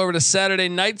 let's jump over to Saturday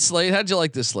night slate. How'd you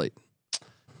like this slate?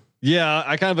 Yeah,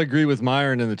 I kind of agree with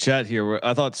Myron in the chat here. Where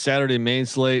I thought Saturday main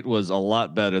slate was a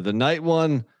lot better. The night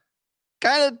one,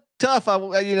 kind of tough. I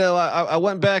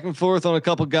went back and forth on a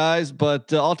couple guys,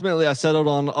 but ultimately I settled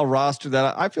on a roster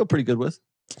that I feel pretty good with.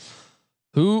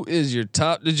 Who is your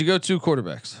top? Did you go 2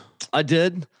 quarterbacks? I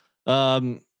did.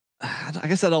 I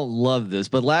guess I don't love this,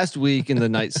 but last week in the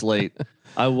night slate,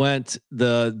 I went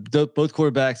both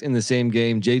quarterbacks in the same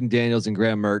game, Jaden Daniels and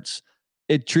Graham Mertz.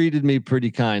 It treated me pretty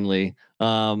kindly.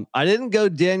 I didn't go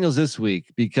Daniels this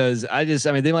week because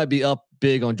they might be up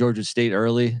big on Georgia State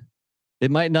early. They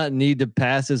might not need to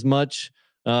pass as much.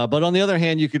 But on the other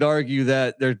hand, you could argue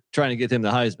that they're trying to get him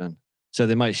the Heisman, so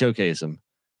they might showcase him.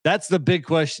 That's the big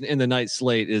question in the night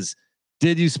slate is,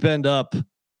 did you spend up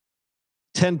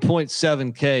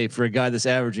 10.7K for a guy that's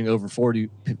averaging over 40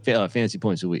 fantasy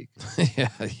points a week?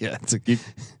 yeah.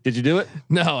 Did you do it?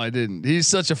 No, I didn't. He's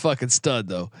such a fucking stud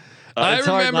though. I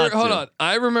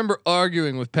remember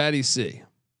arguing with Patty C.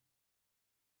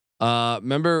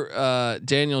 Remember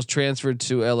Daniels transferred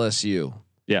to LSU.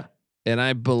 Yeah. And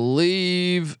I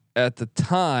believe at the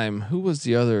time, who was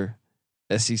the other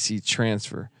SEC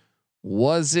transfer?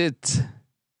 Was it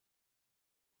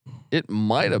it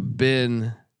might have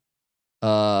been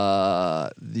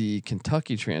the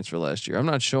Kentucky transfer last year. I'm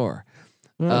not sure.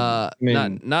 Not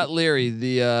Leary,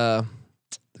 the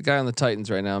guy on the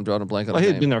Titans right now. I'm drawing a blank on his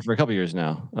name. He's been there for a couple years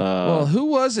now. Well, who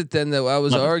was it then that I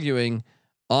was arguing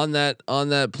on that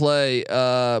play?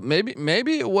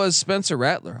 Maybe it was Spencer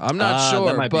Rattler. I'm not sure,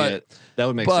 that might be it. That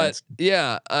would make sense.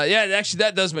 Yeah, actually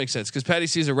that does make sense because Patty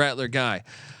C's a Rattler guy.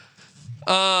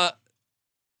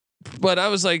 But I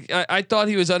was like, I thought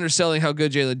he was underselling how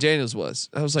good Jalen Daniels was.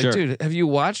 I was like, dude, have you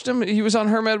watched him? He was on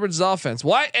Herm Edwards' offense.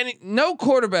 Why? No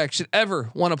quarterback should ever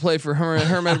want to play for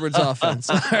Herm Edwards' offense.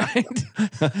 All right?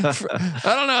 I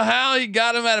don't know how he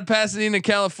got him out of Pasadena,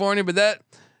 California, but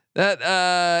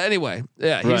anyway,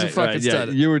 yeah, he's a fucking stud.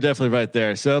 Yeah, you were definitely right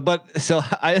there. So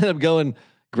I ended up going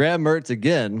Graham Mertz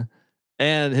again.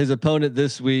 And his opponent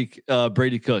this week,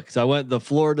 Brady Cook. So I went the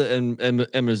Florida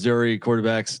and Missouri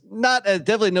quarterbacks.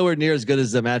 Definitely nowhere near as good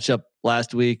as the matchup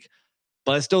last week,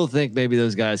 but I still think maybe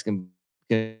those guys can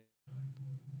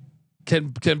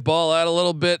ball out a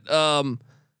little bit. I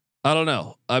don't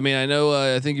know. I mean, I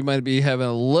know. I think you might be having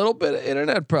a little bit of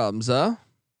internet problems, huh?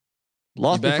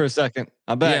 Lost me for a second.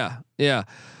 I'm back. Yeah.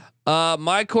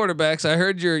 My quarterbacks. I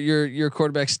heard your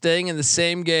quarterback staying in the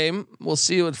same game. We'll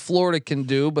see what Florida can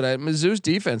do, but Mizzou's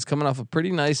defense coming off a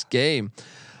pretty nice game.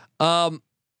 I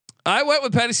went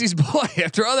with Patty C's boy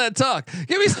after all that talk.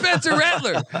 Give me Spencer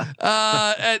Rattler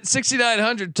at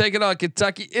 6,900 taking on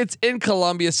Kentucky. It's in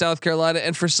Columbia, South Carolina,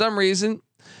 and for some reason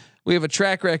we have a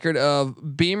track record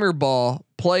of Beamer ball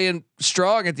playing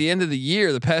strong at the end of the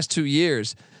year, the past 2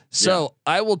 years. So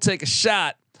I will take a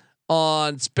shot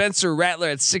on Spencer Rattler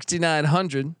at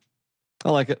 6,900. I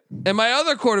like it. And my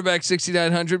other quarterback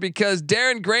 6,900 because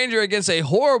Darren Granger against a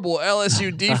horrible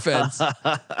LSU defense.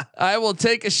 I will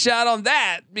take a shot on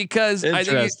that because I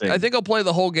think I'll play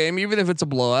the whole game even if it's a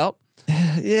blowout.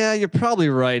 Yeah, you're probably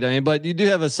right. I mean, but you do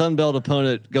have a Sun Belt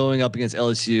opponent going up against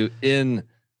LSU in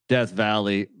Death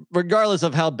Valley, regardless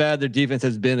of how bad their defense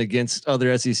has been against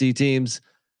other SEC teams.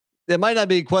 It might not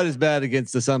be quite as bad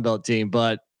against the Sun Belt team,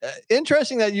 but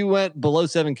interesting that you went below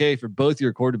 7K for both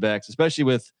your quarterbacks, especially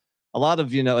with a lot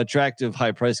of attractive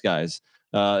high price guys.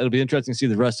 It'll be interesting to see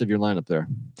the rest of your lineup there.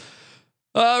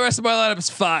 The rest of my lineup is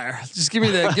fire. Just give me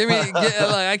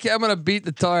that. I'm gonna beat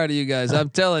the tar out of you guys.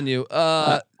 I'm telling you.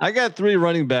 I got 3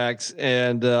 running backs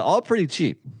and all pretty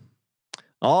cheap.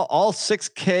 All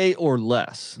 6K or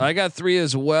less. I got 3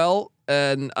 as well,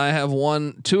 and I have 2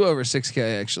 over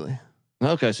 6K actually.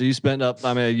 Okay, so you spent up.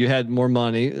 I mean, you had more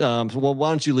money. Well, why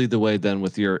don't you lead the way then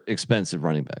with your expensive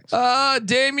running backs?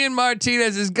 Damian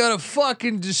Martinez is gonna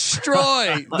fucking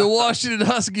destroy the Washington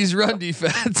Huskies run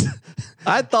defense.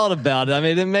 I thought about it. I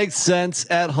mean, it makes sense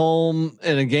at home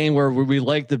in a game where we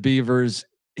like the Beavers.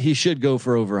 He should go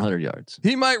for over 100 yards.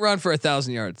 He might run for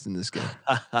 1,000 yards in this game.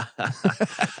 I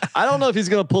don't know if he's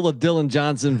going to pull a Dylan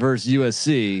Johnson versus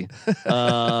USC,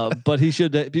 but he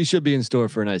should be in store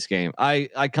for a nice game.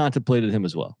 I contemplated him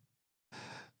as well.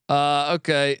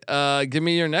 Okay. Give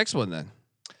me your next one then.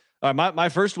 All right. My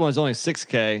first one is only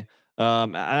 6K.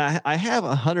 I have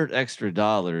 $100 extra,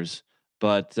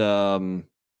 but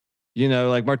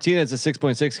like Martinez is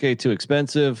 6.6K too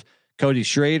expensive. Cody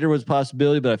Schrader was a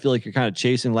possibility, but I feel like you're kind of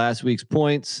chasing last week's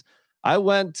points. I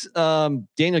went Daniel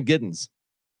Giddens,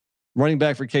 running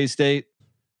back for K-State.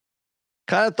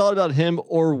 Kind of thought about him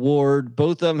or Ward.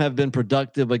 Both of them have been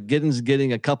productive, but Giddens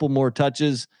getting a couple more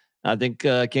touches. I think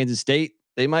Kansas State,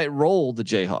 they might roll the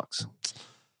Jayhawks. Did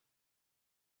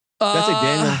I say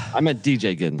Daniel? I meant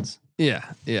DJ Giddens. Yeah.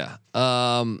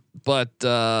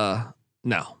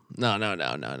 No.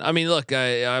 I mean, look,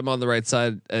 I'm on the right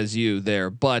side as you there,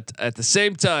 but at the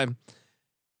same time,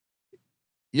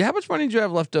 how much money do you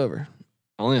have left over?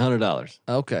 Only $100.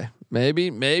 Okay,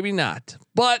 maybe not,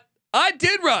 but I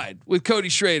did ride with Cody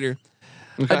Schrader,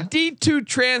 a D2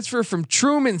 transfer from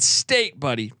Truman State,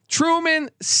 buddy. Truman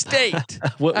State.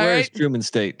 Where is Truman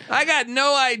State? I got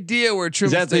no idea where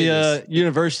Truman State is. Is that the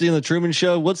university in the Truman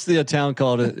Show? What's the town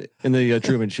called in the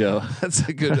Truman Show? That's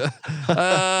a good.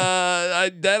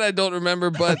 I don't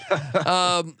remember, but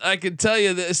I can tell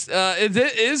you this. It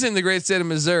is in the great state of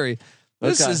Missouri.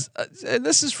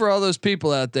 This is for all those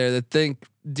people out there that think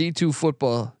D2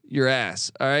 football your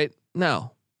ass. All right,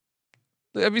 no.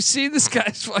 Have you seen this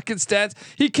guy's fucking stats?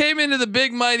 He came into the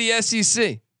big mighty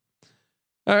SEC.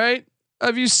 All right.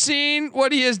 Have you seen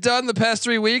what he has done the past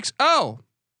 3 weeks? Oh,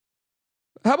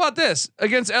 how about this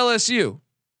against LSU?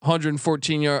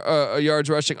 114 yards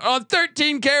rushing on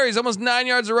 13 carries, almost 9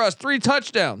 yards of rush, 3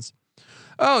 touchdowns.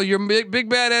 Oh, you're big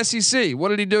bad SEC. What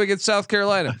did he do against South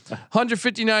Carolina?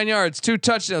 159 yards, 2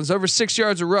 touchdowns, over 6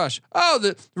 yards of rush. Oh,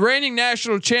 the reigning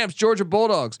national champs, Georgia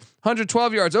Bulldogs,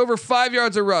 112 yards, over 5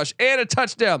 yards of rush, and a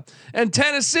touchdown. And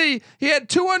Tennessee, he had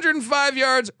 205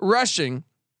 yards rushing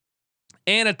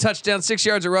and a touchdown, 6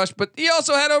 yards of rush, but he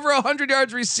also had over 100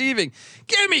 yards receiving.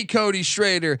 Give me Cody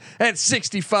Schrader at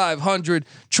 6,500.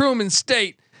 Truman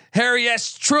State, Harry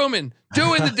S. Truman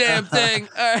doing the damn thing.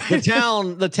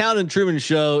 The town in Truman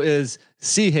Show is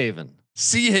Sea Haven.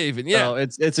 Sea Haven, yeah. So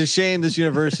it's a shame this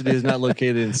university is not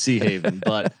located in Sea Haven.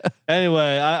 But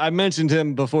anyway, I mentioned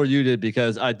him before you did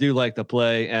because I do like the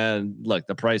play, and look,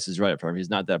 the price is right for him.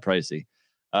 He's not that pricey.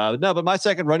 No, but my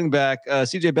second running back,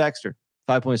 CJ Baxter.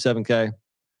 5.7K.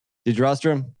 Did you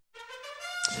roster him?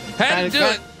 Had to do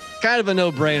it. Kind of a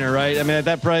no-brainer, right? I mean, at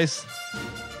that price.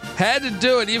 Had to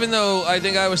do it, even though I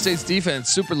think Iowa State's defense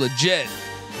super legit.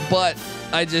 But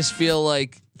I just feel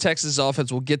like Texas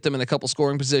offense will get them in a couple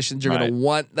scoring positions. You're going to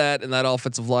want that, and that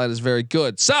offensive line is very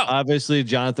good. So obviously,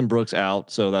 Jonathan Brooks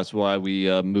out, so that's why we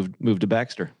moved to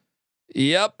Baxter.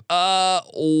 Yep.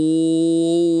 Those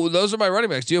are my running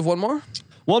backs. Do you have one more?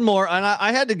 One more, and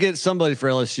I had to get somebody for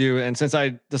LSU, and since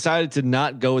I decided to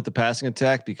not go with the passing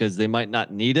attack because they might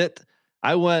not need it,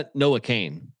 I went Noah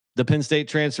Cain, the Penn State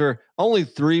transfer, only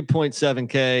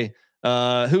 3.7K.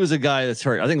 Who is a guy that's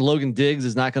hurt? I think Logan Diggs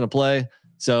is not going to play,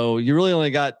 so you really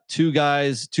only got two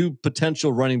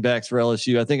potential running backs for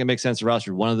LSU. I think it makes sense to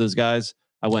roster one of those guys.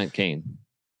 I went Cain.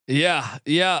 Yeah.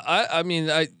 I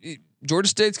mean, Georgia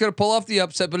State's going to pull off the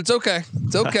upset, but it's okay.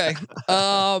 It's okay.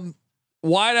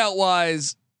 Wideout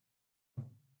wise,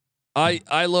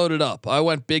 I loaded up. I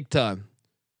went big time.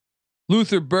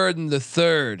 Luther Burden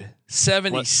III,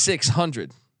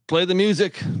 7,600. Play the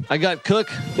music. I got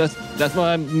Cook. That's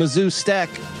my Mizzou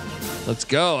stack. Let's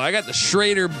go. I got the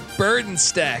Schrader Burden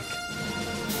stack.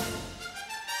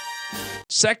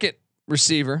 Second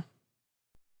receiver,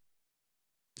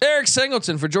 Eric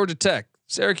Singleton for Georgia Tech.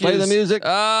 Syracuse. Play the music.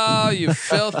 Oh, you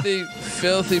filthy,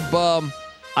 filthy bum.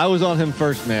 I was on him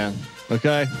first, man.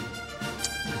 Okay.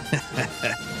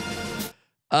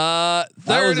 I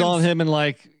was on him in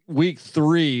like week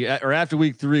 3 or after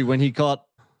week 3 when he caught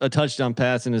a touchdown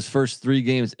pass in his first 3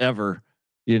 games ever.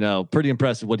 You know, pretty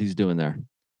impressive what he's doing there.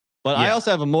 But yeah. I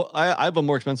also have I have a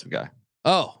more expensive guy.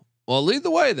 Oh, well, lead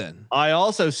the way then. I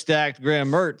also stacked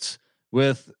Graham Mertz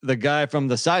with the guy from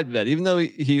the side bet. Even though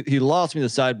he lost me the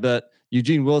side bet,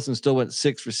 Eugene Wilson still went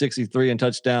 6 for 63 and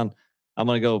touchdown. I'm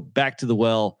going to go back to the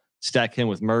well, stack him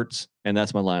with Mertz, and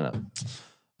that's my lineup.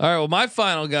 All right. Well, my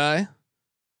final guy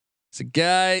is a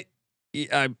guy.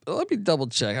 Let me double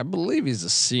check. I believe he's a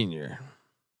senior,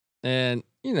 and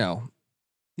you know,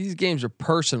 these games are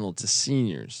personal to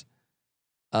seniors.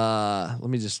 Let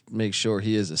me just make sure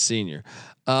he is a senior.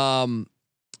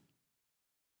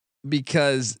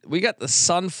 Because we got the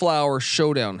Sunflower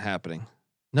Showdown happening.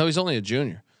 No, he's only a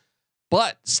junior,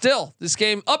 but still, this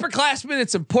game, upperclassmen,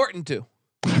 it's important to.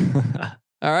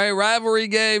 All right, rivalry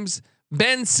games.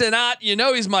 Ben Sinnott, you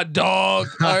know he's my dog.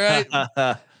 All right.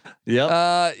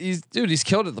 Yep. He's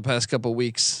killed it the past couple of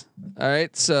weeks. All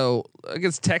right, so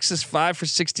against Texas, 5 for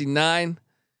 69.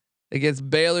 Against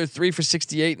Baylor, 3 for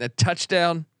 68 and a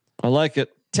touchdown. I like it.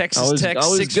 Texas Tech,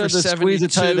 6 for 72. Squeeze a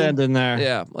tight end in there.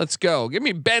 Yeah, let's go. Give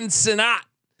me Ben Sinnott.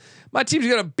 My team's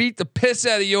gonna beat the piss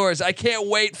out of yours. I can't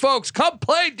wait, folks. Come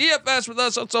play DFS with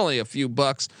us. It's only a few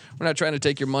bucks. We're not trying to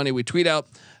take your money. We tweet out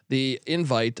the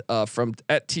invite from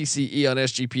at TCE on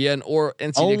SGPN or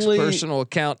NC Nick's personal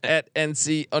account at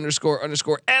NC__NICK.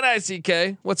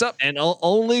 What's up? And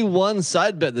only one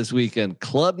side bet this weekend: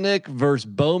 Klubnik versus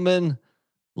Bowman.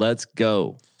 Let's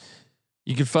go.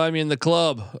 You can find me in the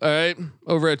club. All right,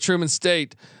 over at Truman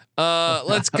State.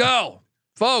 Let's go.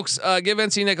 Folks, give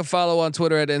NC Nick a follow on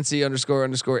Twitter at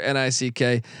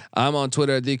NC__NICK. I'm on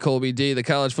Twitter at DColbyD. The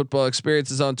College Football Experience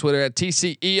is on Twitter at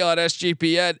TCE on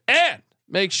SGPN. And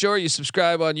make sure you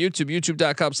subscribe on YouTube,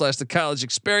 youtube.com/The College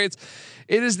Experience.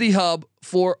 It is the hub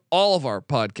for all of our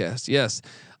podcasts. Yes,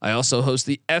 I also host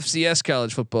the FCS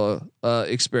College Football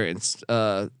Experience.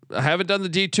 I haven't done the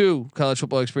D2 College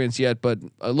Football Experience yet, but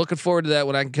looking forward to that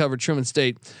when I can cover Truman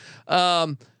State.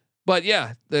 But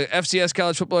yeah, the FCS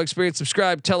College Football Experience.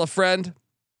 Subscribe, tell a friend.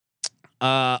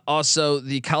 Also,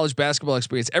 the College Basketball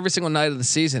Experience. Every single night of the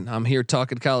season, I'm here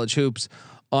talking college hoops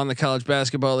on the College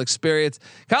Basketball Experience.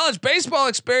 College Baseball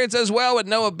Experience as well with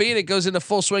Noah Bean. It goes into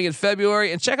full swing in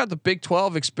February. And check out the Big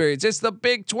 12 Experience. It's the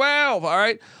Big 12. All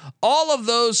right. All of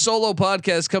those solo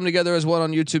podcasts come together as one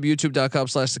on YouTube,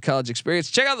 youtube.com/The College Experience.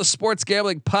 Check out the Sports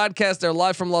Gambling Podcast. They're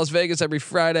live from Las Vegas every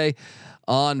Friday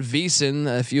on VSiN.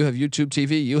 If you have YouTube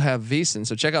TV, you have VSiN.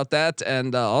 So check out that,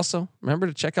 and also remember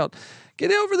to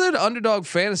get over there to Underdog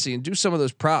Fantasy and do some of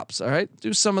those props. All right,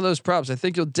 do some of those props. I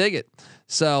think you'll dig it.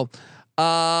 So,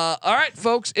 all right,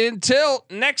 folks. Until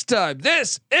next time,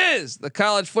 this is the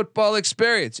College Football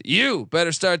Experience. You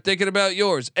better start thinking about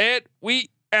yours, and we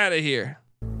out of here.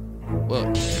 Whoa.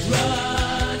 Run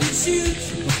and shoot.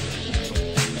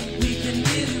 We can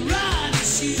really run and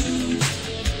shoot.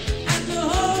 And the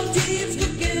whole team's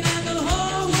looking and the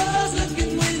whole world's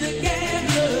looking with the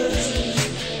gamblers.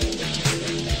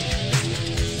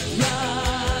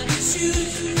 Run and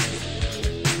shoot.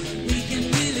 We can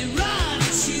really run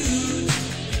and shoot.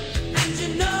 And you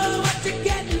know what you're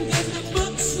getting, 'cause the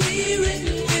book's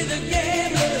rewritten with the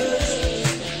gamblers.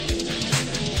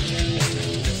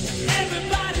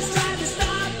 Everybody's trying to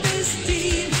stop this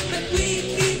team, but we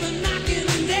keep on knocking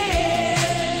them dead.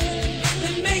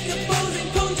 They make opposing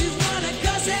coaches wanna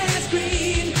cuss and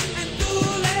scream and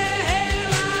pull their hair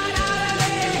right out of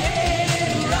their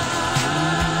head.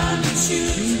 Run and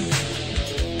shoot.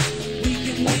 We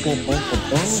can really run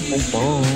and shoot.